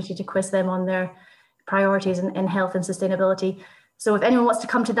opportunity to quiz them on their priorities in health and sustainability. So if anyone wants to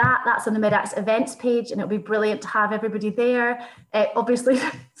come to that, that's on the MedActs events page, and it'll be brilliant to have everybody there. Obviously,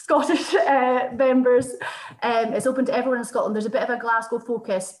 Scottish members. It's open to everyone in Scotland. There's a bit of a Glasgow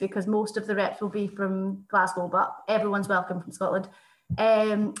focus because most of the reps will be from Glasgow, but everyone's welcome from Scotland.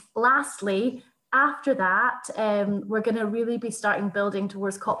 Lastly, after that, we're going to really be starting building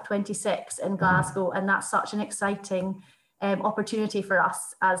towards COP26 in Glasgow, and that's such an exciting opportunity for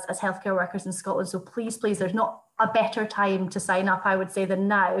us as healthcare workers in Scotland. So please, there's not a better time to sign up, I would say, than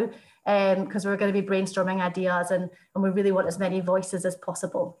now, because we're going to be brainstorming ideas and we really want as many voices as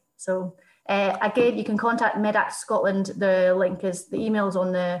possible. So again, you can contact MedAct Scotland. The link is, the email's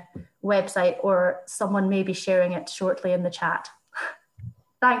on the website, or someone may be sharing it shortly in the chat.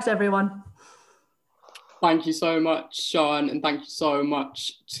 Thanks, everyone. Thank you so much, Sian, and thank you so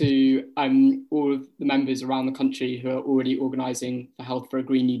much to all of the members around the country who are already organising for Health for a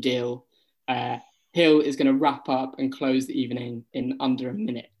Green New Deal. Hill is going to wrap up and close the evening in under a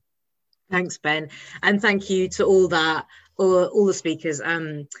minute. Thanks, Ben. And thank you to all the speakers.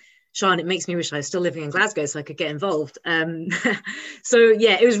 Sian, it makes me wish I was still living in Glasgow so I could get involved. So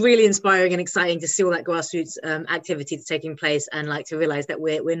yeah, it was really inspiring and exciting to see all that grassroots activity that's taking place, and like to realise that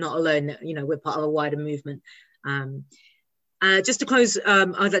we're not alone, that, you know, we're part of a wider movement. Just to close,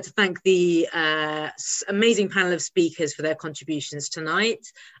 I'd like to thank the amazing panel of speakers for their contributions tonight.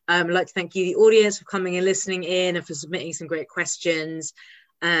 I'd like to thank you, the audience, for coming and listening in and for submitting some great questions.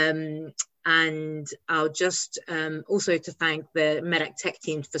 And I'll just also to thank the MedAct tech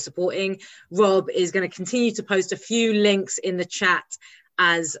team for supporting. Rob is going to continue to post a few links in the chat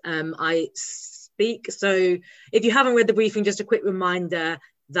as I speak. So if you haven't read the briefing, just a quick reminder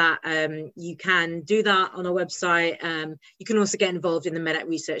that you can do that on our website. You can also get involved in the MedAct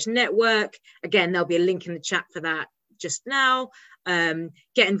Research Network. Again, there'll be a link in the chat for that just now.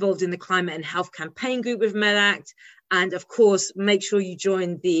 Get involved in the Climate and Health Campaign Group with MedAct. And of course, make sure you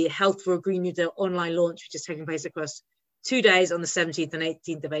join the Health for a Green New Deal online launch, which is taking place across 2 days on the 17th and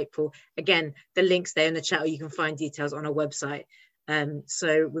 18th of April. Again, the link's there in the chat, or you can find details on our website.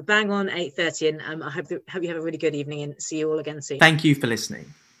 So we're bang on 8:30, and I hope you have a really good evening, and see you all again soon. Thank you for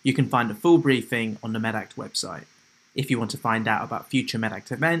listening. You can find a full briefing on the MedAct website. If you want to find out about future MedAct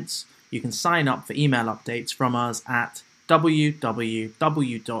events, you can sign up for email updates from us at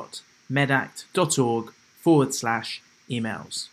www.medact.org/emails.